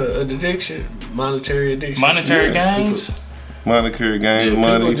an addiction? Monetary addiction? Monetary gains? Monetary gains,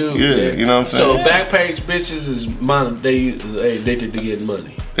 money. You know what I'm saying? So back page bitches is they addicted to getting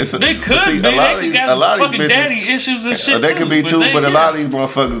money. They could be. A lot of these fucking daddy issues and shit. They could be too, but a lot of these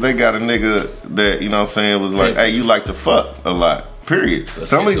motherfuckers, they got a nigga that, you know what I'm saying, was like, hey, you like to fuck a lot. Period.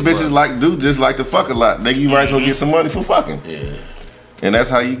 Some of these bitches just like to fuck a lot. You might as well get some money for fucking. Yeah. And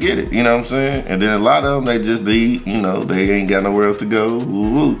that's how you get it, you know what I'm saying? And then a lot of them, they just need, you know, they ain't got nowhere else to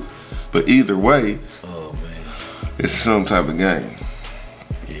go. But either way, it's some type of game.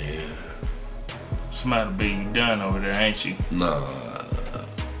 Somebody be you done over there, ain't you? Nah.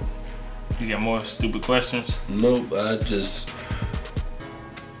 You got more stupid questions? Nope,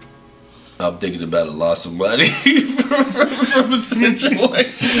 I'm thinking about a lost somebody from a situation.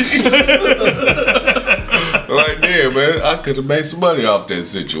 Right there, man. I could have made some money off that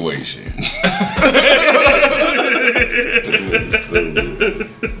situation.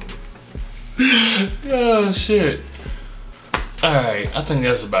 Oh, shit. Alright, I think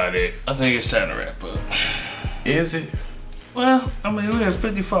that's about it. I think it's time to wrap up. Is it? Well, I mean, we have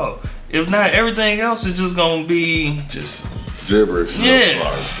 54. If not, everything else is just gonna be Just gibberish.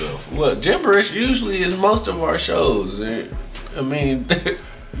 yeah. stuff. Well, gibberish usually is most of our shows. I mean,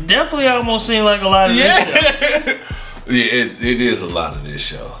 Definitely almost seem like a lot of this show. yeah, it is a lot of this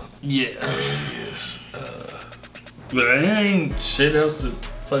show. Yeah. It is. But there ain't shit else to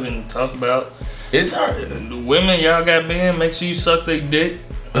fucking talk about. It's hard. The women y'all got banned, make sure you suck their dick.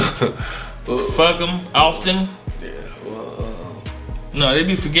 Fuck them often. Yeah, well, No, they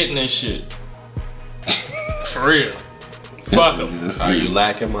be forgetting that shit. For real. Fuck them. are you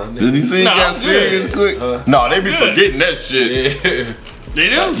lacking, my nigga? Did you see it No, got I'm serious good. quick? No, they be forgetting that shit. Yeah. They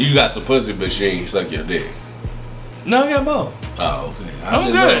do? You got some pussy, but she ain't suck your dick. No, I got both. Oh, okay. I I'm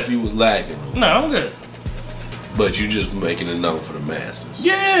didn't know good. if you was lacking, No, I'm good. but you just making it known for the masses.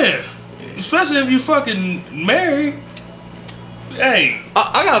 Yeah. Especially if you fucking married. Hey.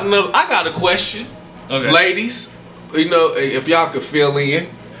 I got a question, Okay. ladies. You know, if y'all could fill in,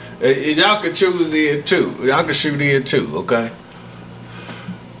 y'all could choose in too. Y'all could shoot in too. Okay.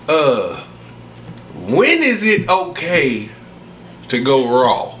 When is it okay to go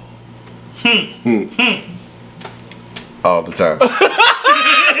raw? All the time.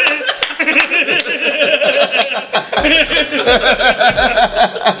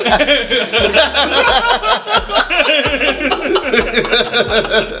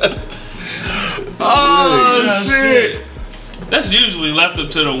 Oh shit! That's usually left up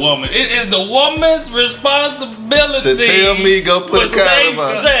to the woman. It is the woman's responsibility To tell me go put for a condom safe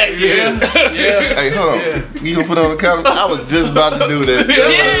on. sex. Yeah. Hey, hold on. You gonna put on a condom? I was just about to do that.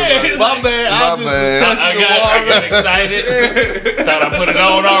 Yeah. My bad. My bad. I got excited. Thought I put it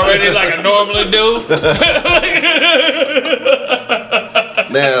on already like I normally do.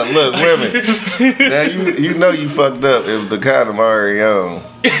 Now look, women. Now you know you fucked up if the condom already on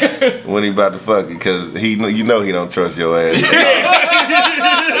when he about to fuck you, cause you know he don't trust your ass.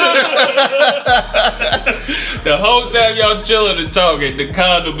 The whole time y'all chilling and talking, the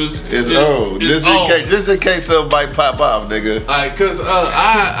condom is on. on. Just in case somebody pop off, nigga. Alright, cause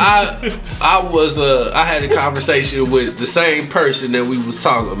I had a conversation with the same person that we was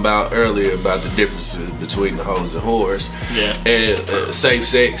talking about earlier about the differences between the hoes and whores. Yeah. And safe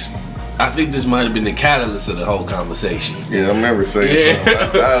sex. I think this might have been the catalyst of the whole conversation. Yeah, I remember saying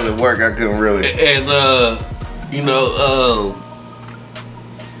something. I was at work, I couldn't really. And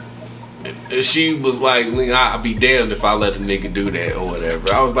she was like, I'll be damned if I let a nigga do that or whatever.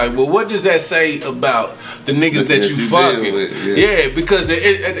 I was like, well, what does that say about the niggas that you fucking with? Yeah, because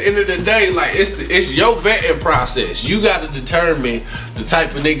at the end of the day, like it's your vetting process. You got to determine the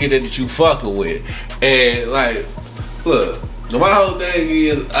type of nigga that you fucking with. And like, look, my whole thing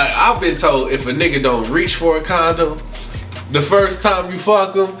is, I've been told if a nigga don't reach for a condom the first time you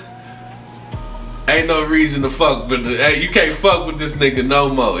fuck him, ain't no reason to fuck with it. Hey, you can't fuck with this nigga no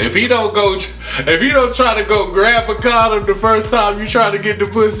more. If he don't try to go grab a condom the first time you try to get the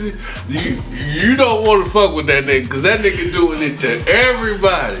pussy, you don't want to fuck with that nigga, because that nigga doing it to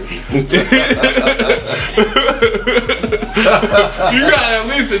everybody. You got at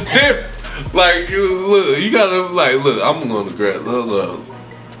least a tip. Like, you gotta, look, I'm gonna grab, look.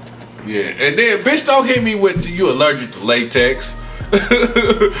 Yeah, and then, bitch, don't hit me with, you allergic to latex.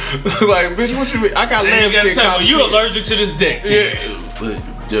 Like, bitch, what you mean? I got lambskin comedy. You allergic to this dick. Yeah, but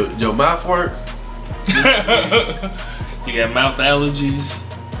your mouth work? You got mouth allergies?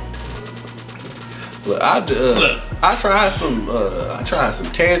 Look, I tried some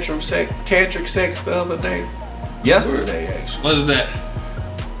tantric sex the other day. Yesterday, actually. What is that?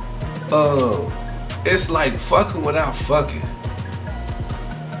 It's like fucking without fucking.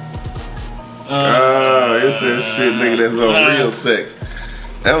 It's that shit, nigga. That's on Real Sex.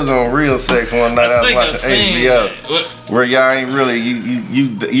 That was on Real Sex one night. I was watching HBO, where y'all ain't really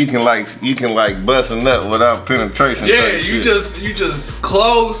you can like busting up without penetration. Yeah, you just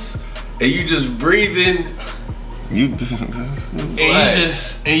close and you just breathing. I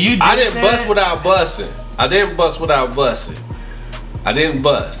didn't bust without busting. I didn't bust, but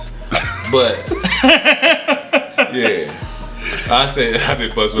yeah. I said I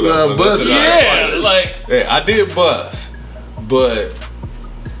didn't bust without busting. Yeah, I did bust, but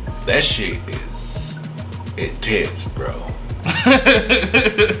that shit is intense, bro.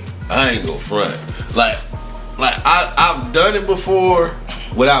 I ain't gonna front. Like I've done it before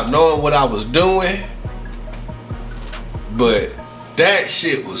without knowing what I was doing, but that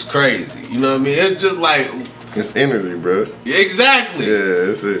shit was crazy. You know what I mean? It's just like it's energy, bro. Exactly. Yeah,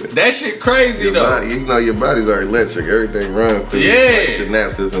 that's it. That shit crazy though. Body, you know your bodies are electric. Everything runs through. Yeah. Like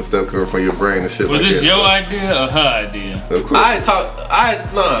synapses and stuff coming from your brain and shit. Was like this that. your idea or her idea? Of course. I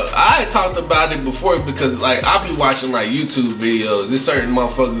had talked about it before because like I be watching like YouTube videos. There's certain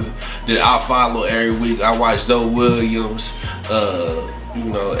motherfuckers that I follow every week. I watch Zoe Williams, you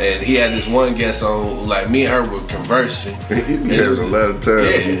know, and he had this one guest on. Like me and her were conversing. You be having a lot of time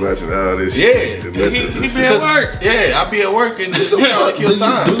to be watching all this shit. Yeah, he be at work. Yeah, I be at work and just trying to kill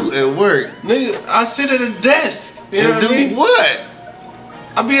time. What do you do at work? Nigga, I sit at a desk. You know and what I mean? do what?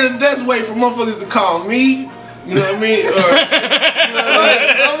 I be at a desk waiting for motherfuckers to call me. You know what I mean? Or,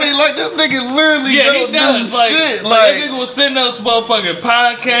 I mean, like this nigga literally don't do shit. Like that nigga was sending us motherfucking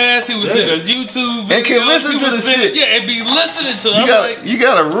podcasts. He was sending us YouTube videos. And can listen to the shit. Yeah, and be listening to it. You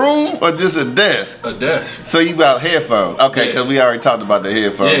got a room or just a desk? A desk. So you got headphones? Okay, because we already talked about the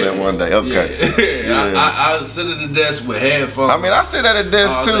headphones that one day. Okay. Yeah. I sit at the desk with headphones. I mean, I sit at a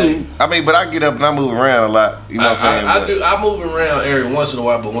desk too. I mean, but I get up and I move around a lot. You know what I'm saying? I move around every once in a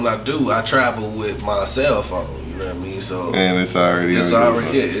while, but when I do, I travel with my cell phone. You know what I mean? So and it's already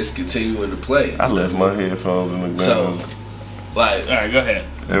it's continuing to play. I left my headphones in the ground. So, like, all right, go ahead.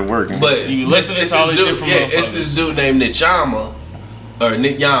 They're working. But you listen to all these different motherfuckers. It's this dude named Nick Yama,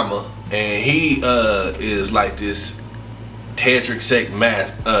 and he is like this tantric sex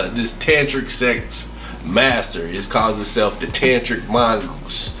master. He calls himself the tantric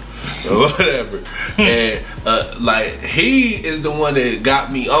mongoose or whatever. And like he is the one that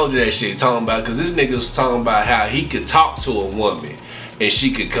got me onto that shit, talking about, because this nigga was talking about how he could talk to a woman and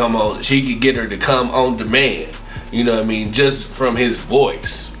she could get her to come on demand. You know what I mean? Just from his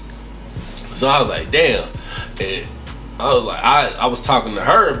voice. So I was like, damn. And I was like, I was talking to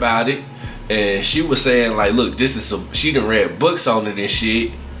her about it, and she was saying like, look, she done read books on it and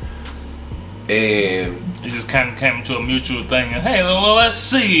shit. And it just kind of came to a mutual thing. And hey, well, let's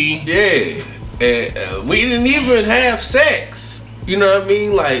see. Yeah. And we didn't even have sex. You know what I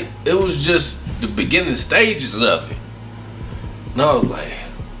mean? Like, it was just the beginning stages of it. And I was like,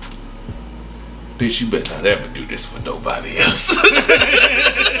 bitch, you better not ever do this with nobody else.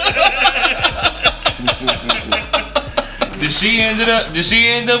 Did she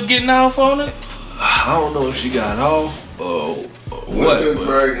end up getting off on it? I don't know if she got off or what. This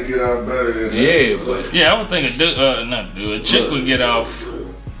bird can get off better than that. But yeah, I would think a chick would get off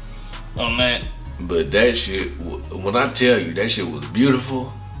on that. But that shit, when I tell you that shit was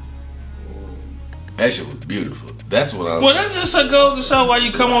beautiful, that shit was beautiful. That's what I was. Well, that just goes to show why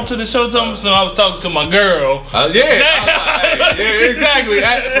you come on to the show. So I was talking to my girl. Yeah, exactly.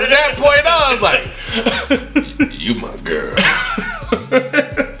 From that point on, I was like, you my girl.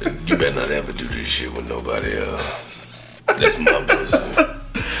 You better not ever do this shit with nobody else. That's my pussy.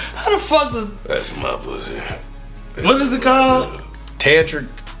 How the fuck does... That's my pussy. What is it called? Tantric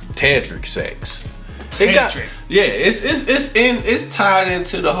sex. Tantric. It's tied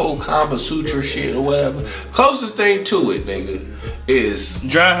into the whole Kama Sutra shit or whatever. Closest thing to it, nigga, is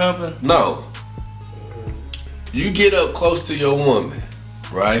dry humping. No. You get up close to your woman,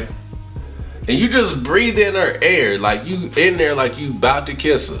 right? And you just breathe in her air, like you in there, like you about to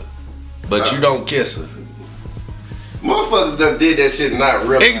kiss her, but you don't kiss her. Motherfuckers done did that shit not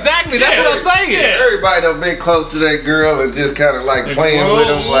really. Exactly, that's what I'm saying. Yeah. Everybody done been close to that girl and just kind of like playing with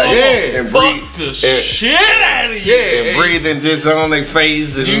them, like and breathe the shit out of you. And breathing just on their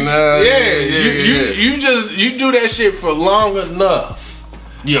face and you do that shit for long enough.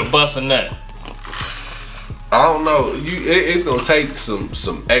 You're busting nut. I don't know. It's gonna take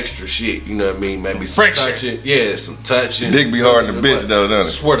some extra shit. You know what I mean? Maybe some touching. Yeah, some touching. Dick be hard in the bitch though, doesn't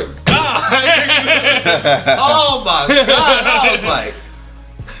it? Swear to God. Oh my God. I was like,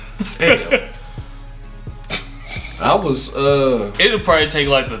 damn. I was It'll probably take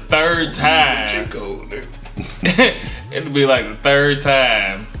like the third time. It'll be like the third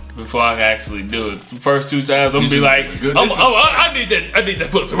time before I can actually do it. The first two times I'm gonna be like, I need that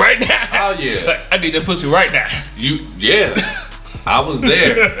pussy right now. Oh yeah. Like, I need that pussy right now. I was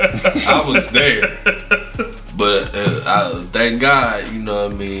there. But thank God, you know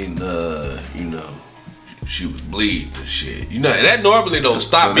what I mean, she was bleeding and shit. You know, and that normally don't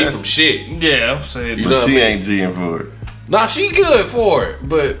stop me from shit. Yeah, I'm saying. You know but she ain't G'ing for it. Nah, she good for it.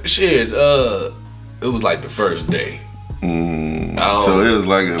 But shit, it was like the first day. So it was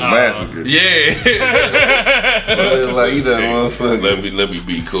like a massacre. Yeah. So it was like, you done motherfucker. Let me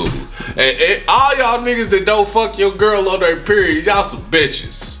be cool. And all y'all niggas that don't fuck your girl on her period, y'all some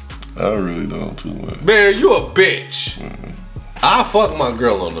bitches. I really don't too much. Man, you a bitch. I fuck my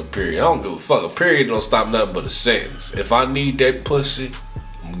girl on the period. I don't give a fuck. A period don't stop nothing but a sentence. If I need that pussy,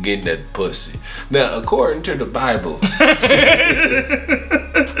 I'm getting that pussy. Now, according to the Bible, you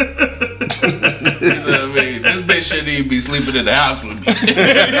know what I mean? This bitch shouldn't even be sleeping in the house with me.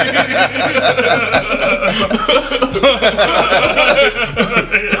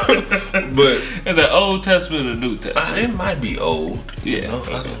 But in the Old Testament or New Testament? It might be old. Yeah. You know what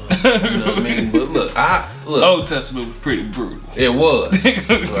I mean? But look. Old Testament was pretty brutal. It was.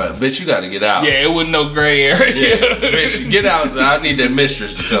 Right, bitch, you gotta get out. Yeah, it wasn't no gray area. Yeah, bitch, get out. I need that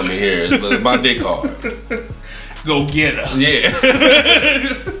mistress to come in here. My dick hard. Go get her. Yeah.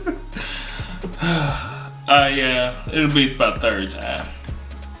 Yeah, it'll be about third time.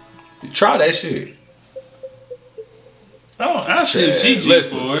 Try that shit. Oh, I see she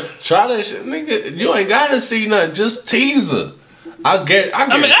for it. Try that shit, nigga. You ain't gotta see nothing. Just tease her. I mean, I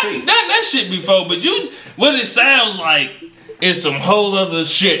done that shit before, but what it sounds like is some whole other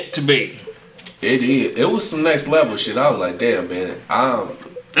shit to me. It is. It was some next level shit. I was like, damn, man.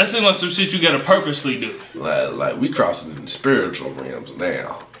 That seems like some shit you gotta purposely do. Like we crossing in the spiritual realms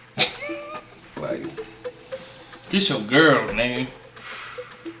now. Like, this your girl, nigga.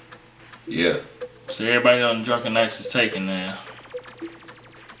 Yeah. So everybody on Drunken Nights is taken now.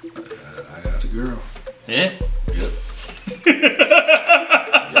 I got a girl. Yeah? Yep. Yep.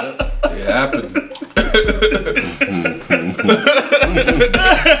 It happened.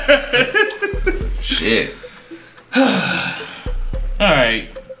 Shit. Alright.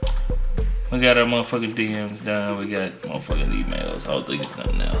 We got our motherfucking DMs done. We got motherfucking emails. I don't think it's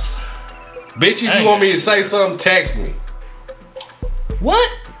nothing else. Bitch, if you want me to say something, text me. What?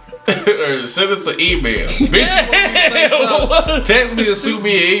 Send us an email. Bitch, you want me to say something? Text me or shoot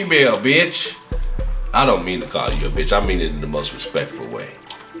me an email, bitch. I don't mean to call you a bitch. I mean it in the most respectful way.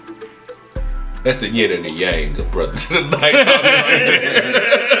 That's the yin and the yang of brothers in the night talking right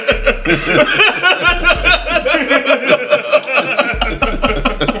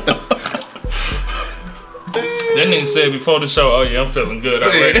That nigga said before the show, oh yeah, I'm feeling good.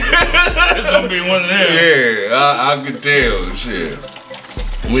 It's gonna be one of them. Yeah, I could tell. Shit.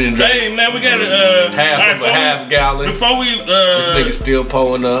 We didn't drink. Hey man, we got half gallon. Before we this nigga still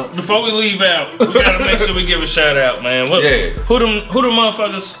pulling up. Before we leave out, we gotta make sure we give a shout out, man. Who them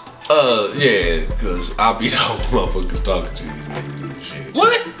motherfuckers? Yeah, cause I be the motherfuckers talking to these niggas and shit.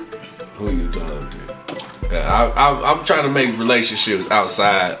 What? Who you talking to? I'm trying to make relationships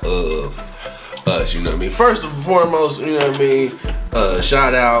outside of us, you know what I mean? First and foremost, you know what I mean?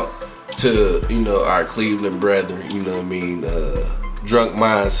 Shout out to, our Cleveland brethren, you know what I mean? Drunk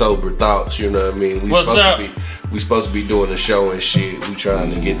mind, sober thoughts, you know what I mean? We supposed to be doing a show and shit. We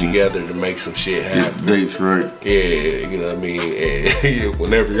trying to get together to make some shit happen. Dates right. Yeah, you know what I mean? And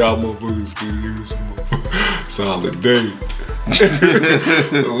whenever y'all motherfuckers get here, some solid date.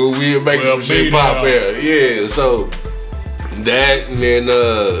 We'll make some shit pop here. Yeah, so that, and then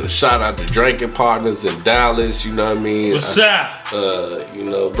shout out to Drinking Partners in Dallas, you know what I mean? What's up?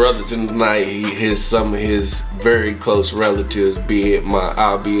 Brother tonight, some of his very close relatives,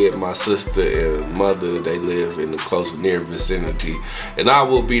 albeit my sister and mother, they live in the close near vicinity. And I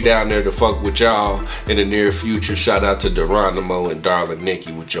will be down there to fuck with y'all in the near future. Shout out to Geronimo and Darling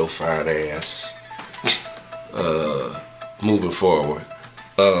Nikki with your fine ass. Moving forward.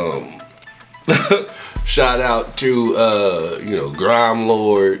 Shout out to Grime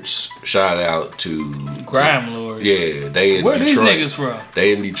Lords. Shout out to Grime Lords. Yeah, they in Where Detroit. Where these niggas from?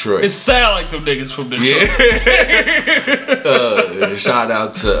 They in Detroit. It sound like them niggas from Detroit. Yeah. Shout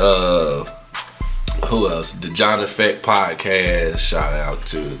out to who else? The John Effect Podcast. Shout out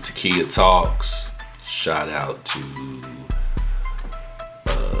to Takia Talks. Shout out to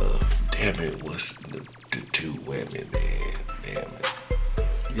what's the two women, man? Damn it.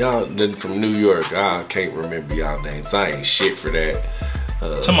 Y'all from New York, I can't remember y'all names. I ain't shit for that.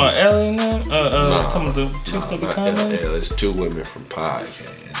 Talking about Ellie and them? Talking about the chicks that be calling? It's two women from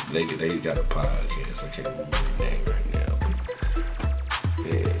podcast. They got a podcast. I can't remember their name right now. But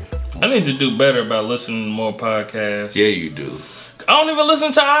yeah. I need to do better about listening to more podcasts. Yeah, you do. I don't even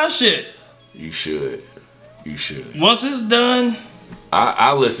listen to our shit. You should. Once it's done,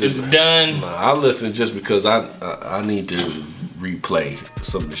 I listen. It's done. I listen just because I need to replay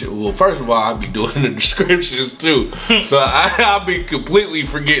some of the shit. Well, first of all, I'll be doing the descriptions too, so I'll be completely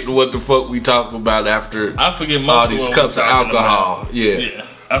forgetting what the fuck we talk about after I forget most all these cups of alcohol. Yeah.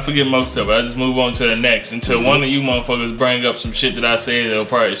 I forget most of it. I just move on to the next until one of you motherfuckers bring up some shit that I said that I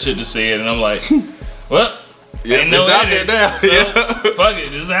probably shouldn't have said, and I'm like, well, ain't no it's out there edits, now. so fuck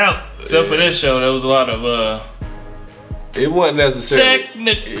it, it's out. Except for this show, there was a lot of it wasn't necessarily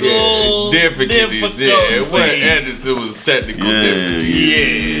technical difficulties. Yeah, it wasn't edits. It was technical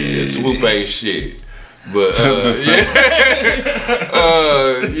difficulties. Yeah, Swoop ain't shit. But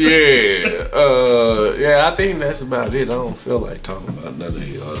yeah, I think that's about it. I don't feel like talking about none of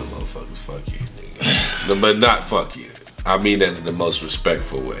the other motherfuckers. Fuck you, nigga. But not fuck you. I mean that in the most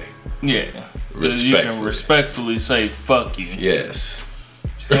respectful way. Yeah, respectfully. You can respectfully say fuck you. Yes.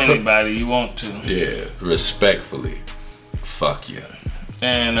 To anybody you want to. Yeah, respectfully. Fuck you.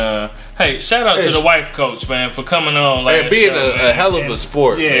 And hey, shout out to the wife coach, man, for coming on last and being show, a hell of a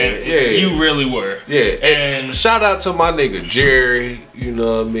sport, yeah, man. Yeah, you really were. Yeah, and shout out to my nigga Jerry. You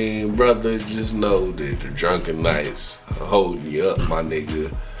know what I mean, brother. Just know that the drunken nights are holding you up, my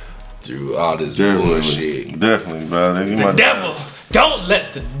nigga, through all this bullshit. Definitely, brother. The devil. Don't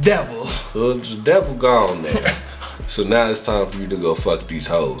let the devil. Well, the devil gone now. So now it's time for you to go fuck these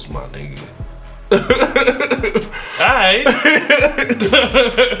hoes, my nigga. Alright.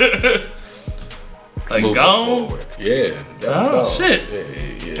 Like moving gone? Forward. Yeah. Oh shit.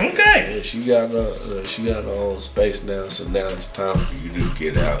 Yeah. Okay. Yeah, she got her own space now, so now it's time for you to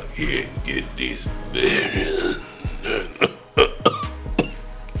get out here and get this.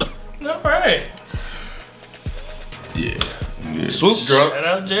 All right. Yeah. Swoop drunk. Shout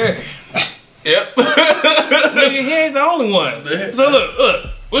out Jerry. Yep. Nigga, he ain't the only one. So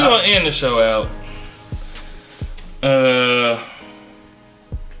look, we're gonna end the show out.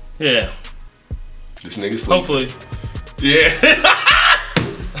 Yeah. This nigga sleeping. Hopefully. Yeah.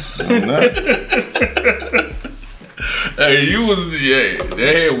 Hey, you was that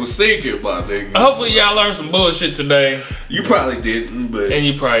head was sinking, my nigga. Hopefully y'all learned some bullshit today. You probably didn't, but and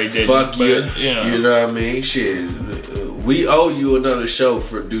you probably didn't. Fuck you. You know. You know what I mean? Shit. We owe you another show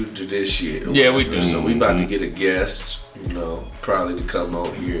for due to this shit. Yeah, we do. So we about to get a guest, you know, probably to come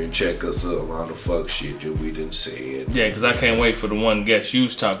on here and check us up on the fuck shit that we done said. Yeah, because I can't wait for the one guest you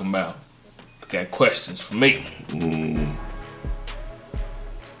was talking about. Got questions for me.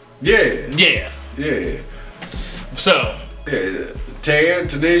 Yeah. So. Yeah. Tan,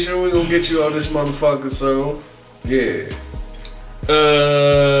 Tanisha, we gonna get you on this motherfucker soon. Yeah.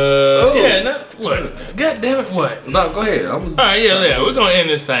 What? God damn it, what? No, go ahead. Alright, yeah, we're gonna end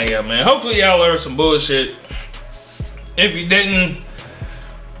this thing up, man. Hopefully y'all learned some bullshit. If you didn't,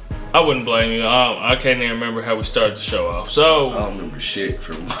 I wouldn't blame you. I can't even remember how we started the show off. So I don't remember shit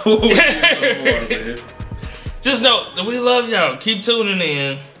from just know that we love y'all. Keep tuning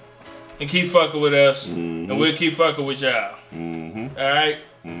in and keep fucking with us. And we'll keep fucking with y'all. Alright?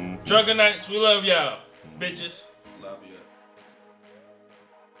 Drunken Nights, we love y'all. Bitches.